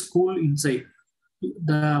air is cool inside.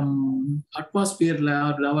 The atmosphere,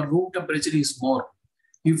 our room temperature is more.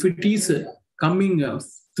 If it is coming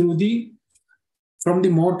from the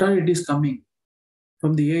motor, it is coming.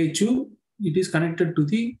 From the AHU, it is connected to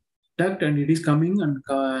the duct and it is coming, and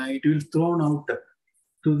it will thrown out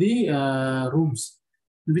to the rooms.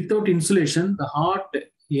 Without insulation, the hot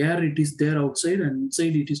air, it is there outside, and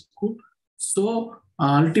inside it is cool. So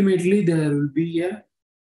ultimately there will be a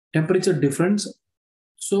temperature difference.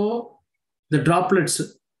 So the droplets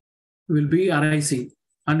will be arising,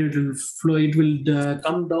 and it will flow. It will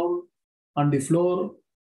come down on the floor,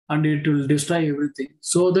 and it will destroy everything.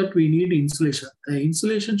 So that we need insulation. The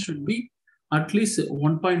insulation should be at least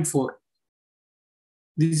 1.4.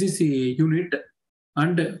 This is the unit.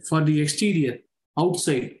 And for the exterior,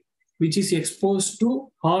 outside, which is exposed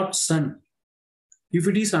to hot sun, if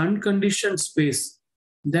it is unconditioned space,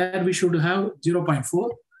 there we should have 0.4.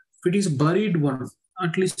 If it is buried one,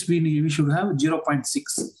 at least we should have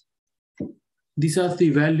 0.6. These are the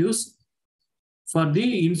values for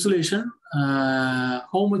the insulation,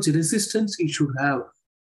 how much resistance it should have,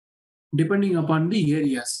 depending upon the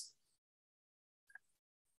areas.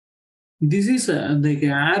 This is the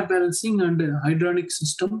air balancing and hydronic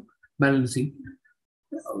system balancing.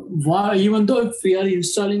 Even though if we are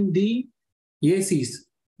installing the ACs,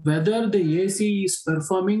 whether the AC is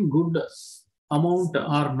performing good amount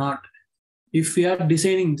or not. If we are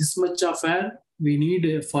designing this much of air we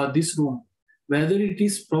need for this room, whether it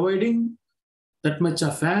is providing that much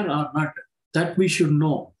of air or not, that we should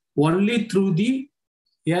know. Only through the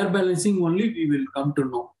air balancing only we will come to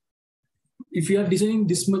know. If you are designing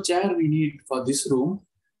this much air we need for this room,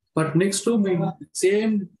 but next room we need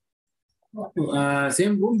same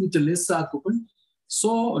room with less occupant.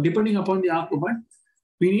 So depending upon the occupant,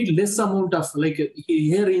 we need less amount of, like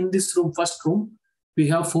here in this room, first room, we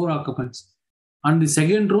have 4 occupants. And the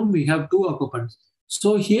second room, we have 2 occupants.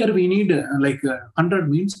 So here we need 100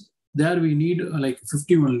 means there we need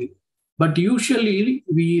 50 only. But usually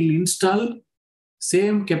we will install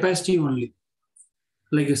same capacity only,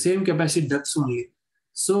 like the same capacity ducts only.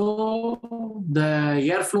 So the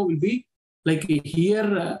airflow will be like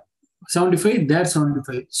here 75, there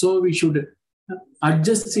 75. So we should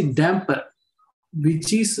adjust the damper,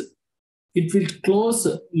 which is, it will close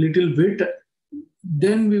a little bit.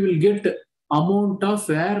 Then we will get amount of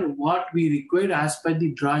air what we require as per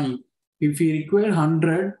the drawing. If we require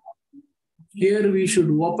 100, here we should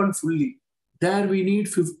open fully. There we need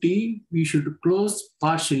 50, we should close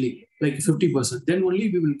partially, like 50%. Then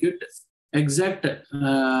only we will get exact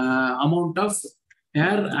amount of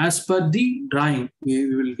air as per the drawing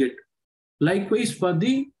we will get. Likewise for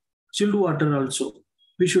the chilled water also,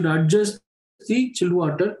 we should adjust the chilled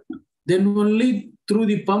water. Then only through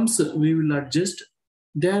the pumps we will adjust.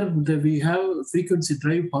 There we have frequency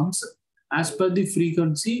drive pumps. As per the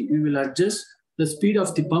frequency, we will adjust the speed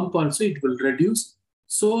of the pump also, it will reduce.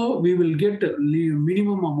 So we will get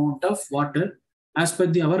minimum amount of water as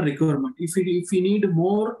per our requirement. If we need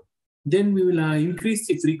more, then we will increase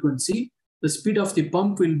the frequency. the speed of the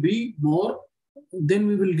pump will be more, then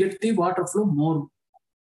we will get the water flow more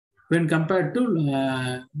when compared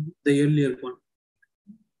to the earlier one.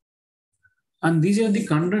 And these are the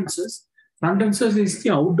condensers. Condensers is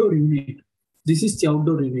the outdoor unit. This is the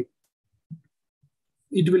outdoor unit.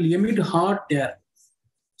 It will emit hot air.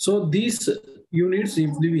 So these units,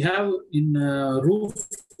 if we have in roof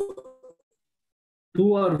 2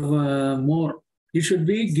 or more, it should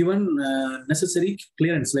be given necessary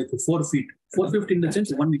clearance like 4 feet. 4 feet in the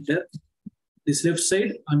sense 1 meter. This left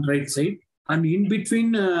side and right side, and in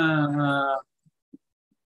between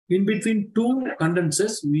two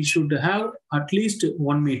condensers, we should have at least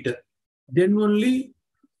 1 meter. Then only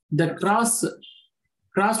the cross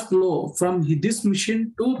flow from this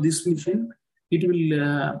machine to this machine, it will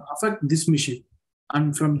affect this machine,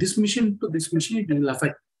 and from this machine to this machine, it will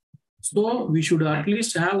affect. So we should at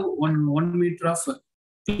least have 1 meter of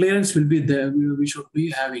clearance will be there. We should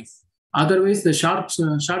be having. Otherwise, the short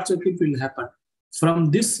circuit will happen.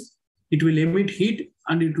 From this, it will emit heat,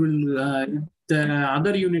 and it will the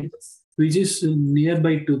other unit, which is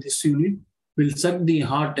nearby to this unit, will suck the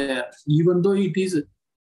hot air. Even though it is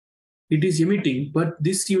emitting, but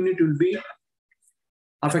this unit will be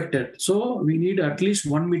affected. So we need at least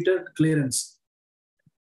 1 meter clearance.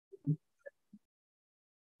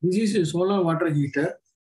 This is a solar water heater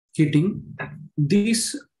heating.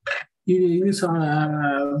 This is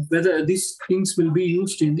whether these things will be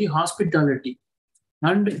used in the hospitality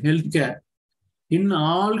and healthcare in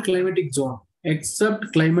all climatic zone except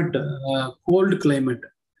cold climate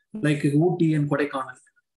like Ooty and Kodaikanal.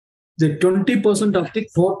 The 20% of the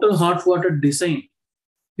total hot water design,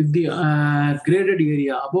 if the graded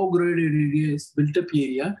area, above graded area is built up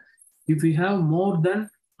area, if we have more than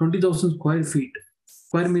 20,000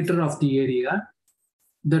 square meter of the area,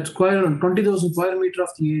 that 20,000 square meter of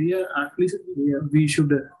the area, at least we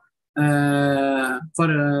should,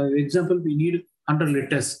 for example, we need 100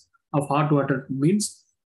 liters of hot water. Means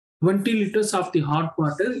 20 liters of the hot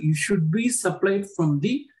water you should be supplied from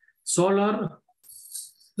the solar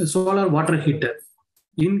water heater.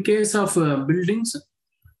 In case of buildings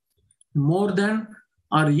more than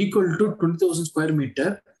or equal to 20,000 square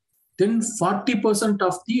meter, then 40%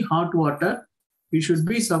 of the hot water we should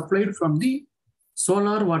be supplied from the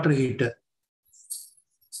solar water heater.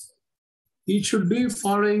 It should be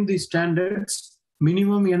following the standards,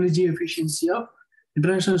 minimum energy efficiency of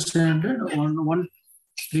International Standard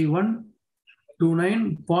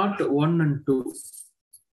 13129 Part 1 and 2.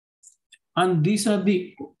 And these are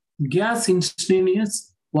the gas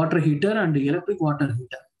instantaneous water heater and electric water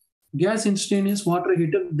heater. Gas instantaneous water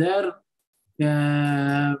heater, there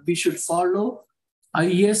we should follow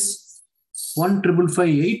IS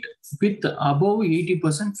 15558 with above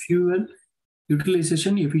 80% fuel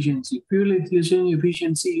utilization efficiency. Fuel utilization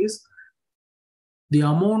efficiency is the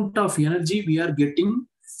amount of energy we are getting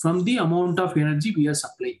from the amount of energy we are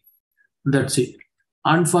supplying. That's it.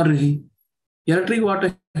 And for electric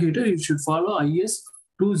water heater, you should follow IS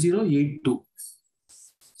 2082.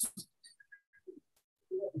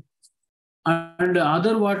 And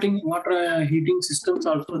other water heating systems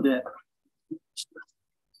also there.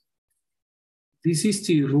 This is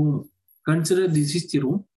the room. Consider this is the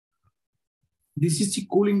room. This is the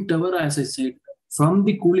cooling tower, as I said. From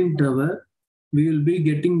the cooling tower, we will be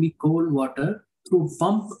getting the cold water through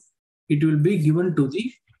pump. It will be given to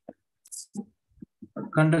the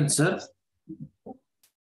condenser,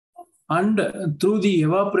 and through the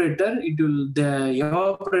evaporator, the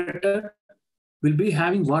evaporator will be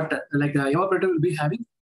having water. Like the evaporator will be having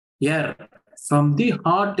air from the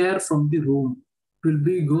hot air from the room. It will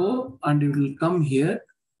be go and it will come here.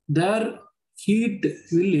 Their heat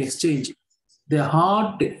will exchange. The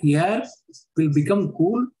hot air will become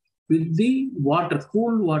cool with the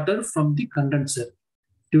cool water from the condenser.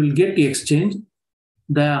 It will get exchanged.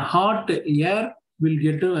 The hot air will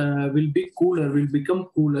become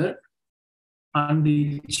cooler, and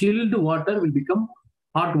the chilled water will become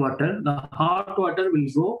hot water. The hot water will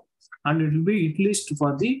go and it will be utilized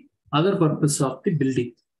for the other purpose of the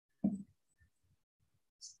building.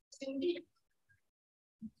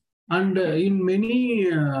 And in many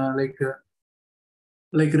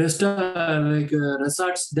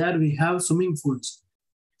resorts, there we have swimming pools.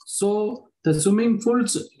 So the swimming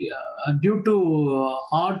pools, due to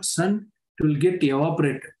hot sun, it will get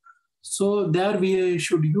evaporated. So there we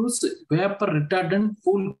should use vapor retardant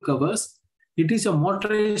pool covers. It is a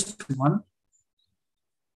motorized one.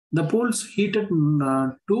 The pools heated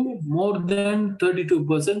to more than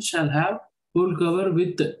 32% shall have pool cover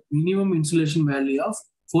with minimum insulation value of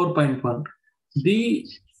 4.1. The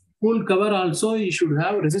pool cover also you should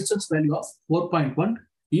have resistance value of 4.1.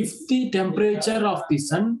 if the temperature of the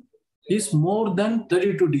sun is more than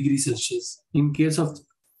 32 degrees Celsius. In case of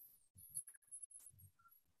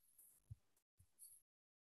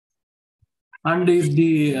and if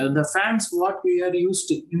the fans what we are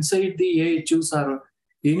used inside the AHUs or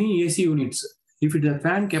any AC units, if the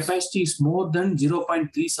fan capacity is more than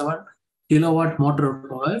 0.37 kilowatt motor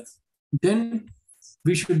power, then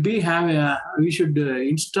we should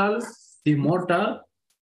install the motor.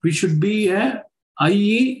 We should be a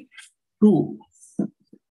IE2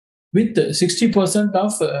 with 60%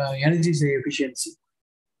 of energy efficiency.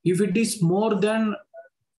 If it is more than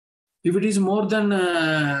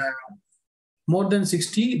more than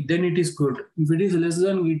 60, then it is good. If it is less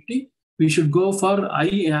than 80, we should go for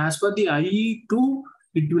as per the IE2,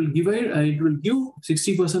 it will give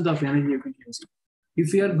 60% of energy efficiency.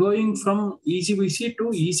 If we are going from ECBC to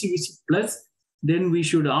ECBC plus, then we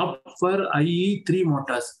should opt for IE3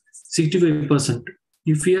 motors, 65%.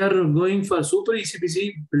 If we are going for super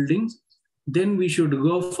ECBC buildings, then we should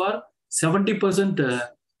go for 70%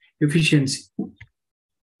 efficiency.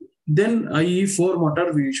 Then IE4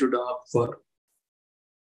 motor we should opt for.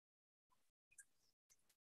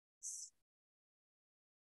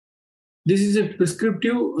 This is a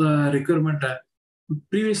prescriptive requirement.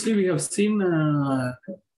 Previously, we have seen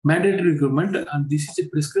mandatory requirement, and this is a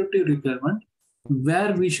prescriptive requirement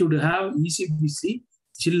where we should have ECBC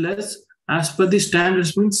chillers as per the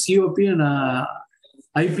standards means COP and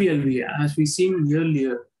IPLV as we seen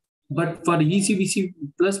earlier. But for ECBC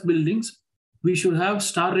plus buildings, we should have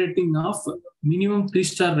star rating of minimum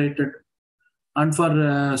 3-star rated. And for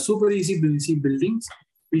super ECBC buildings,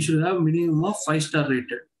 we should have minimum of 5-star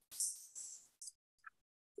rated.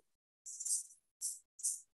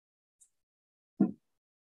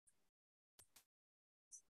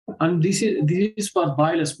 And this is for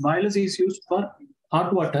boilers. Boilers is used for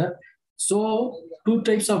hot water. So 2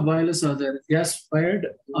 types of boilers are there: gas fired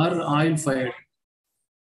or oil fired.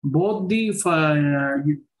 Both the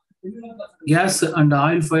gas and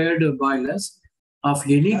oil fired boilers of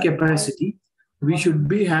any capacity, we should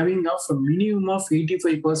be having a minimum of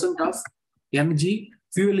 85% of energy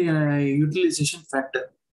fuel utilization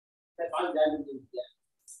factor.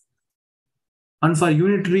 And for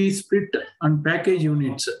unitary split and package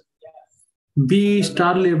units, B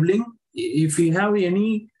star labeling, if we have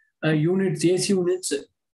any units, AC units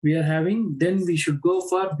we are having, then we should go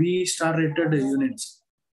for B star rated units.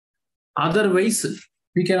 Otherwise,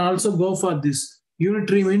 we can also go for this.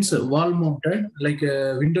 Unitary means wall mounted, like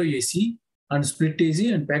window AC and split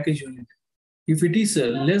AC and package unit. If it is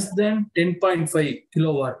less than 10.5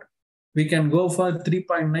 kilowatt, we can go for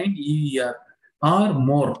 3.9 EER or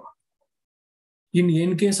more.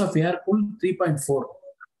 In case of air cool, 3.4.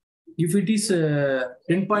 If it is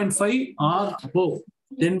 10.5 or above,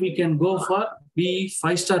 then we can go for B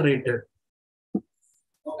 5-star rated.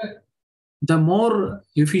 The more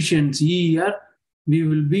efficient EER, we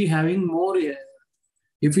will be having more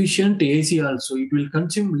efficient AC also. It will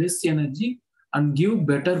consume less energy and give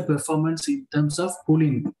better performance in terms of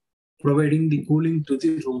cooling, providing the cooling to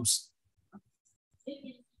the rooms.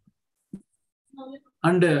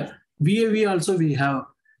 And VAV also we have.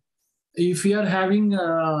 If we are having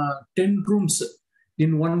 10 rooms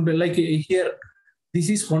in one, like here, this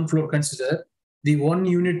is one floor, consider the one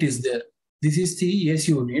unit is there. This is the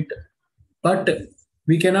AC unit, but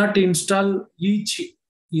we cannot install each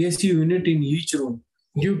AC unit in each room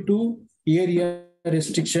due to area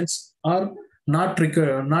restrictions or not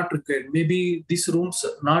required. Maybe these rooms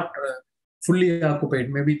not fully occupied.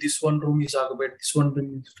 Maybe this one room is occupied, this one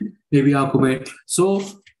room is maybe occupied. So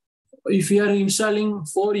if we are installing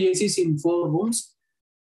 4 ACs in 4 rooms,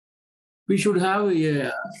 we should have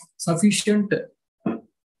a sufficient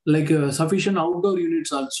outdoor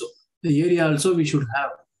units also. The area also we should have.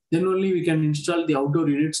 Then only we can install the outdoor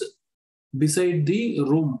units beside the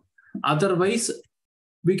room. Otherwise,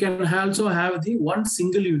 we can also have the one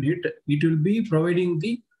single unit. It will be providing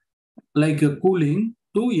the cooling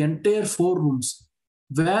to entire 4 rooms,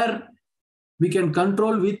 where we can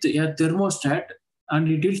control with a thermostat, and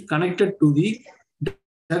it is connected to the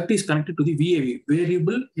VAV,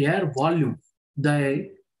 variable air volume. The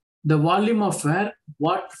volume of air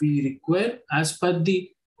what we require as per the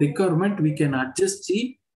requirement, we can adjust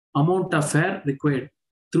the amount of air required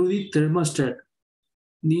through the thermostat.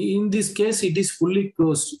 In this case, it is fully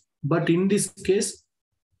closed, but in this case,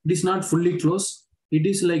 it is not fully closed. It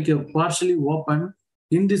is like a partially open.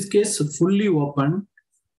 In this case, fully open.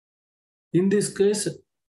 In this case,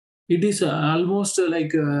 it is almost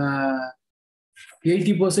like 80%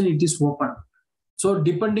 it is open. So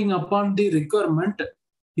depending upon the requirement,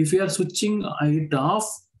 if you are switching it off,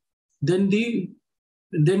 then the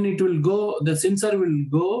then it will go, the sensor will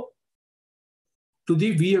go to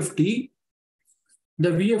the VFT. The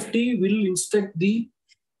VFT will instruct the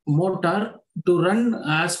motor to run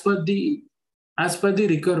as per the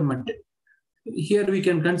requirement. Here we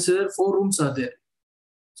can consider 4 rooms are there.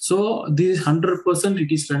 So this 100%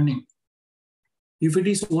 it is running. If it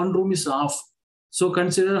is one room is off, so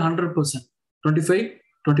consider 100%. 25,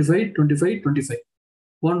 25, 25, 25.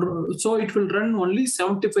 So it will run only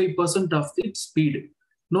 75% of its speed.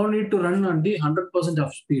 No need to run on the 100%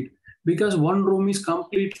 of speed because one room is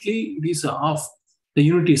completely, it is off. The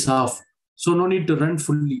unit is off. So no need to run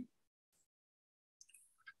fully.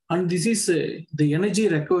 And this is the energy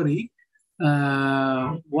recovery,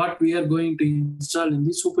 what we are going to install in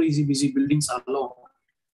the super easy busy buildings alone.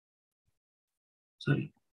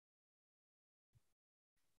 Sorry.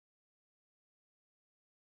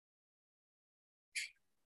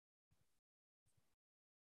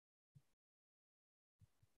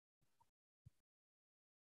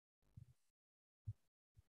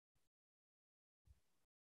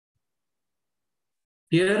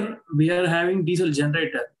 Here we are having diesel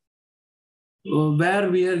generator where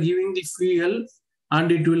we are giving the fuel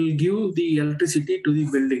and it will give the electricity to the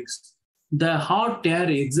buildings. The hot air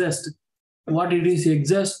exhaust, what it is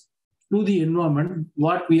exhaust to the environment,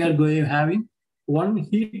 what we are going having, one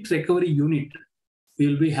heat recovery unit we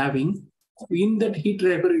will be having. In that heat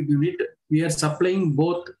recovery unit, we are supplying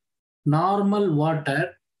both normal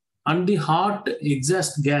water and the hot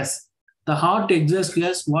exhaust gas. The hot exhaust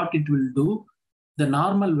gas, what it will do, the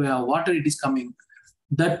normal water it is coming,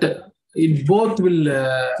 that it both will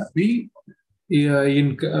be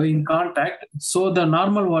in contact. So the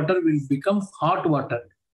normal water will become hot water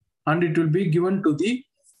and it will be given to the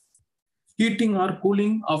heating or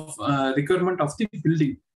cooling of requirement of the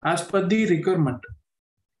building as per the requirement.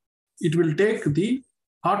 It will take the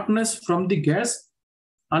hotness from the gas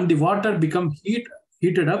and the water become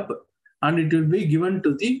heated up and it will be given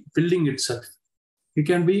to the building itself. It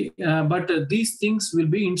can be, but these things will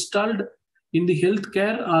be installed in the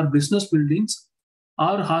healthcare or business buildings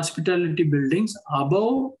or hospitality buildings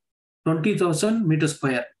above 20,000 meters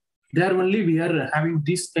square. There only we are having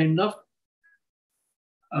this kind of,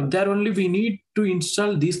 there only we need to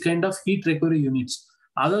install these kind of heat recovery units.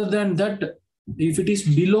 Other than that, if it is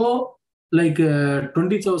below like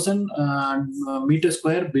 20,000 meters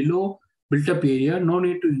square below built up area, no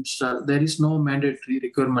need to install. There is no mandatory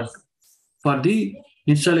requirement for the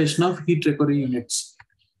installation of heat recovery units.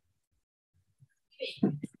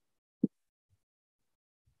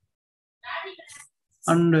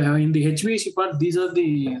 And in the HVAC part, these are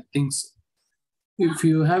the things. If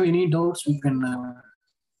you have any doubts, we can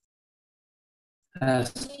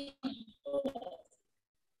ask.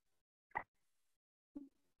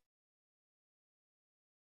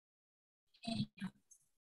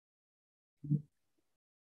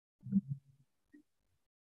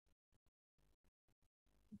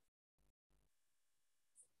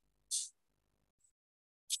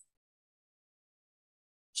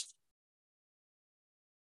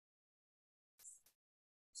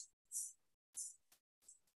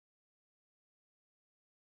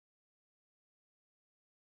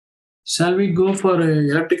 Shall we go for a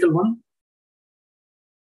electrical one?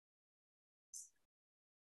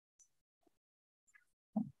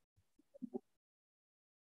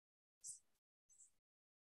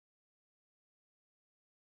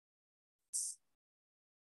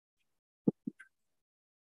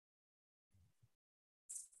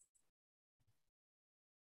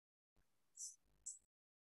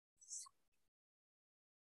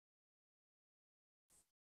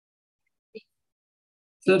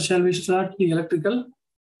 Sir, shall we start the electrical?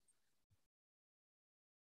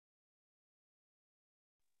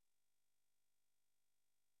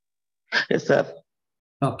 Yes, sir.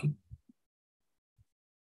 Okay.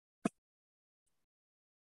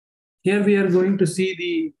 Here we are going to see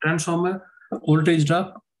the transformer voltage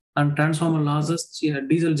drop and transformer losses,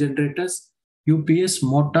 diesel generators, UPS,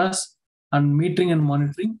 motors, and metering and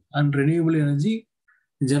monitoring and renewable energy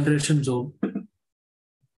generation zone.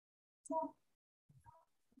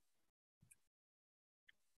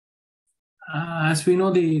 As we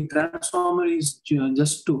know, the transformer is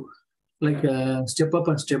just to like step up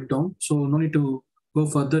and step down. So no need to go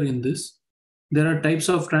further in this. There are types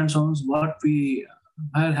of transformers. What we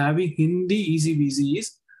are having in the ECBC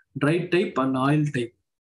is dry type and oil type.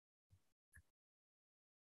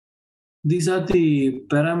 These are the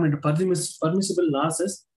permissible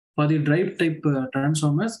losses for the dry type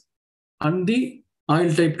transformers, and the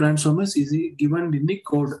oil type transformers is given in the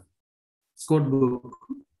code book.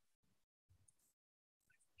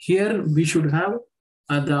 Here we should have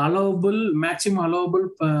the maximum allowable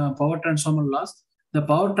power transformer loss. The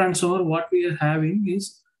power transformer what we are having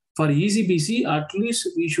is for ECBC at least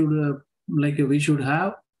we should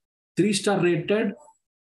have 3-star rated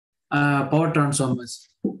power transformers.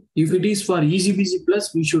 If it is for ECBC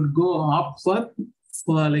plus, we should go up for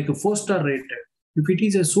like a 4-star rated. If it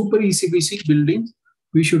is a super ECBC building,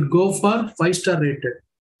 we should go for 5-star rated.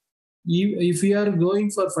 If we are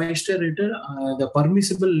going for 5-star rated, the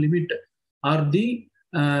permissible limit or the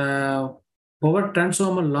power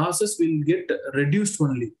transformer losses will get reduced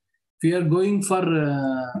only. If we are going for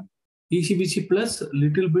ECBC plus,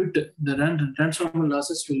 little bit the transformer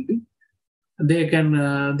losses will be they can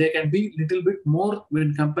be little bit more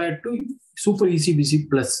when compared to super ECBC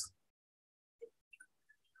plus.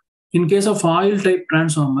 In case of oil type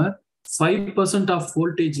transformer, 5% of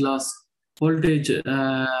voltage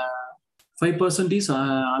 5% is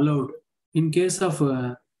allowed. In case of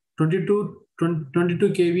 22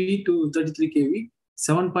 kV to 33 kV,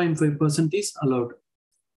 7.5% is allowed.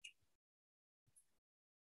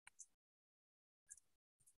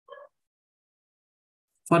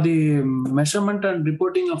 For the measurement and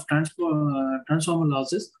reporting of transformer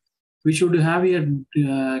losses, we should have a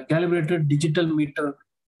calibrated digital meter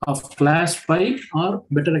of class 5 or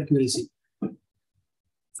better accuracy.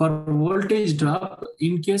 For voltage drop,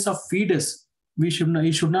 in case of feeders, it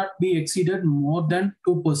should not be exceeded more than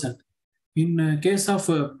 2%. In case of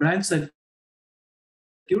branch circuit,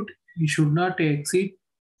 it should not exceed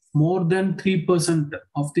more than 3%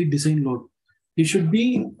 of the design load. It should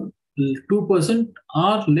be 2%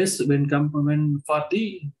 or less when for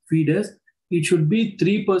the feeders. It should be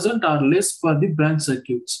 3% or less for the branch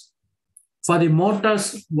circuits. For the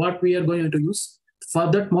motors, what we are going to use, for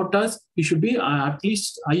that motors, it should be at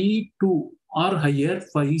least IE2 or higher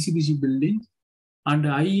for ECBC buildings and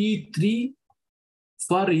IE3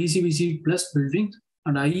 for ECBC plus buildings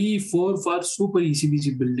and IE4 for super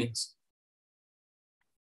ECBC buildings.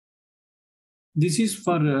 This is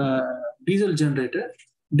for diesel generator.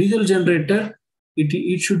 Diesel generator,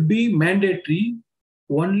 it should be mandatory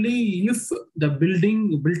only if the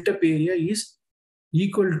building built up area is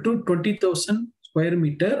equal to 20,000 square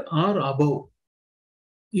meter or above.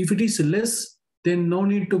 If it is less, then no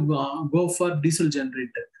need to go for diesel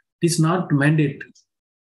generator. It is not mandatory.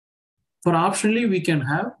 For optionally, we can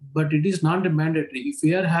have, but it is not mandatory. If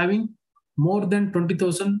we are having more than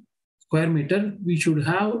 20,000 square meter, we should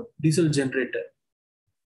have diesel generator.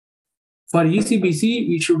 For ECBC,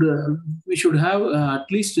 we should have at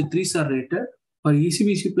least 3-star rated. For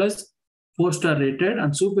ECBC plus, 4-star rated,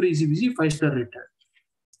 and super ECBC 5-star rated.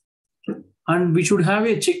 And we should have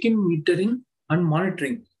a check-in metering and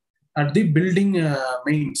monitoring at the building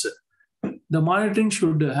mains. The monitoring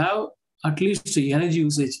should have at least energy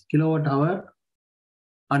usage, kilowatt hour,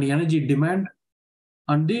 and energy demand,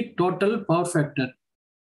 and the total power factor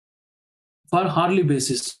for hourly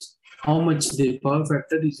basis. How much the power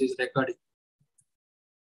factor is recording.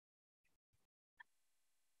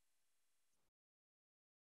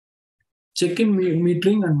 Check-in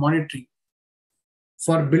metering and monitoring.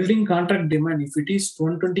 For building contract demand, if it is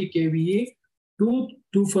 120 kVA to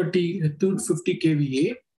 250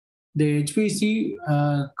 kVA, the HVAC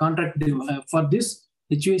contract for this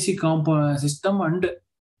HVAC system and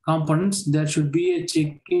components, there should be a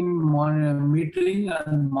check-in metering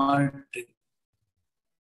and monitoring.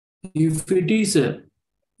 If it is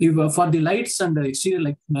for the lights and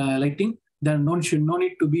exterior lighting, then no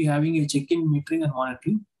need to be having a check-in metering and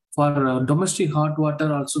monitoring. For domestic hot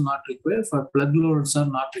water also not required. For plug loads are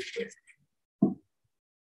not required.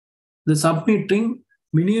 The submetering,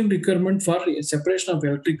 minimum requirement for separation of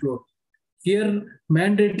electric load. Here,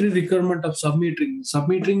 mandatory requirement of submetering.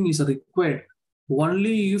 Submetering is required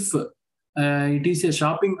only if it is a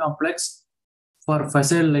shopping complex. For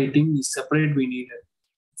facade lighting is separate we need it.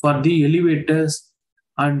 For the elevators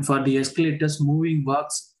and for the escalators, moving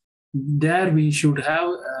walks, there we should have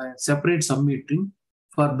separate submetering.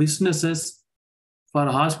 For businesses, for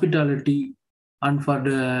hospitality, and for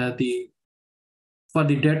the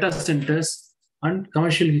data centers and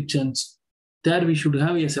commercial kitchens, there we should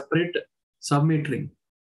have a separate submetering.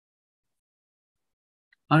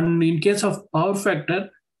 And in case of power factor,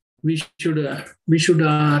 we should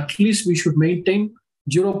at least maintain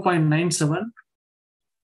 0.97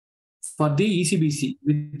 for the ECBC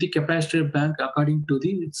with the capacitor bank according to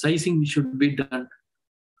the sizing. We should be done.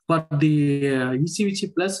 For the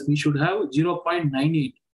ECBC plus, we should have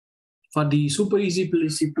 0.98. For the super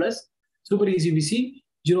ECBC plus, super ECBC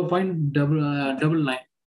 0.99.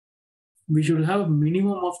 We should have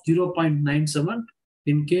minimum of 0.97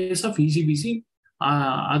 in case of ECBC.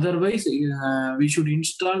 Otherwise, we should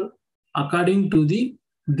install according to the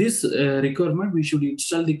this requirement, we should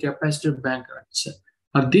install the capacitor bank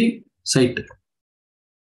at the site.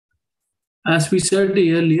 As we said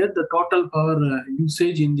earlier, the total power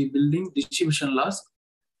usage in the building distribution loss,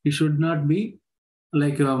 it should not be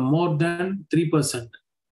like more than 3%.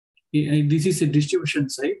 This is a distribution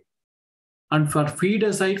side. And for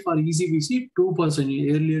feeder side for ECBC,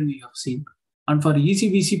 2%, earlier we have seen. And for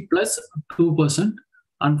ECBC plus 2%,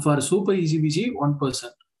 and for super ECBC 1%.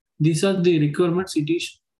 These are the requirements it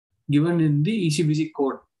is given in the ECBC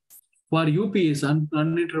code. For UPS,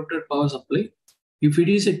 uninterrupted power supply, if it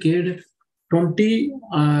is a 20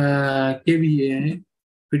 kVA,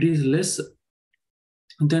 if it is less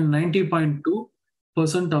than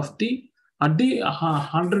 90.2% of the, at the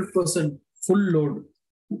 100% full load,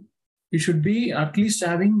 it should be at least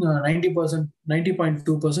having 90%,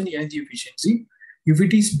 90.2% energy efficiency. If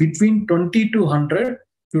it is between 20 to 100,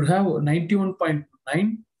 you should have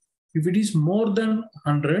 91.9. If it is more than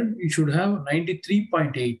 100, it should have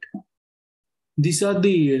 93.8. These are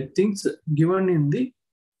the things given in the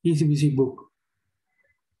ECBC book.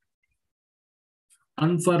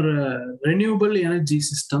 And for renewable energy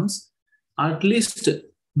systems, at least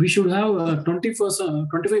we should have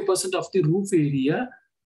 25% of the roof area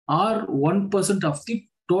or 1% of the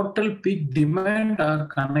total peak demand or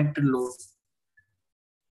connected load.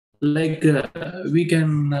 Like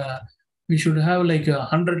we should have like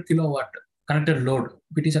 100 kilowatt connected load.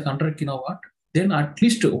 If it is 100 kilowatt, then at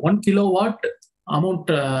least 1 kilowatt amount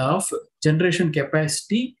of generation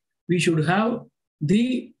capacity, we should have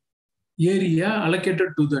the area allocated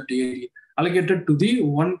to that area, allocated to the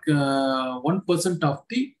 1% of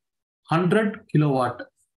the 100 kilowatt.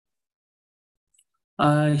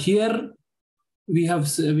 Here we have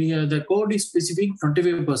the code is specific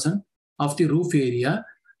 25% of the roof area,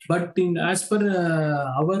 but as per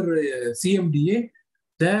our CMDA,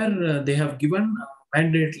 there they have given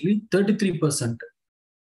mandatorily 33%.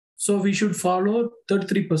 So we should follow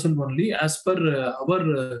 33% only as per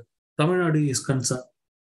our Tamil Nadu is concerned,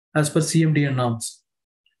 as per CMDA norms.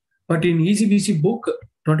 But in ECBC book,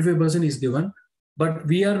 25% is given, but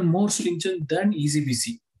we are more stringent than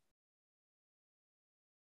ECBC.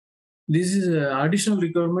 This is additional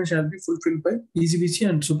requirement shall be fulfilled by ECBC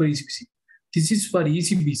and super ECBC. This is for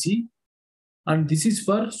ECBC and this is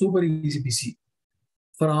for super ECBC.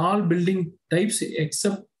 For all building types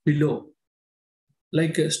except below,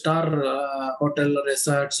 like star hotel,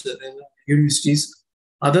 resorts, universities.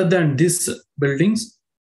 Other than these buildings,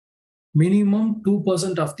 minimum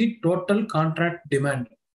 2% of the total contract demand.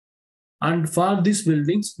 And for these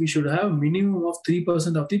buildings, we should have minimum of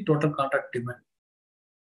 3% of the total contract demand.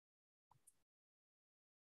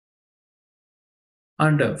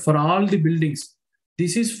 And for all the buildings,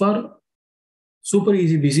 this is for super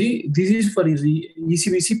ECBC, this is for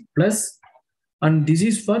ECBC plus, and this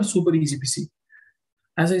is for super ECBC.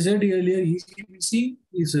 As I said earlier, ECBC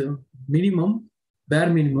is a minimum, bare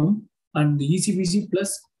minimum, and the ECBC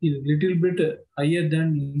plus is a little bit higher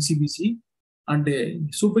than ECBC, and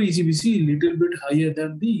super ECBC little bit higher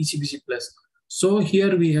than the ECBC plus. So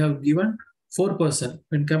here we have given 4%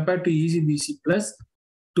 when compared to ECBC plus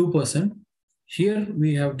 2%. Here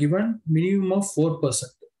we have given minimum of 4%.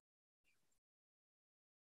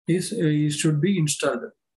 It should be installed.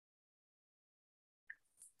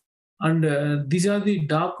 And these are the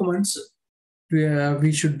documents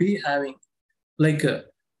we should be having. Like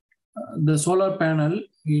the solar panel,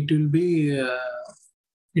 it will be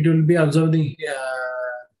observing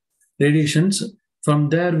radiations. From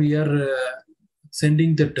there, we are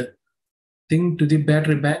sending that thing to the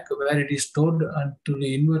battery bank where it is stored, and to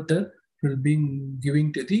the inverter will be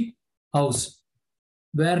giving to the house.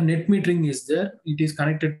 Where net metering is there, it is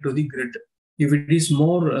connected to the grid. If it is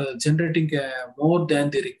more generating more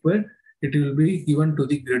than the required, it will be given to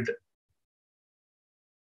the grid.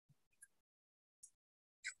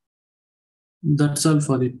 That's all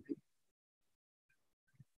for it.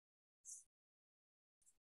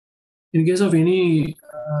 In case of any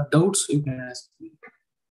doubts, you can ask me.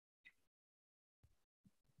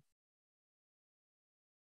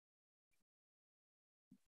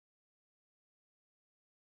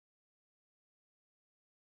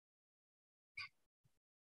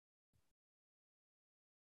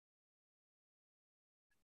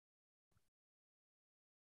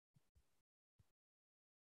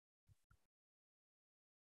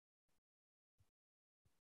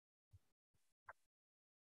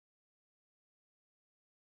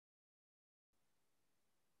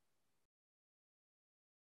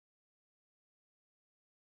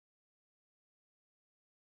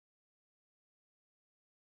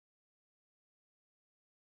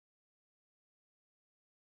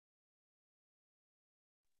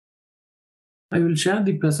 I will share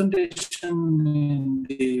the presentation in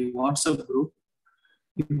the WhatsApp group.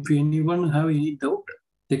 If anyone have any doubt,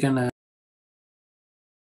 they can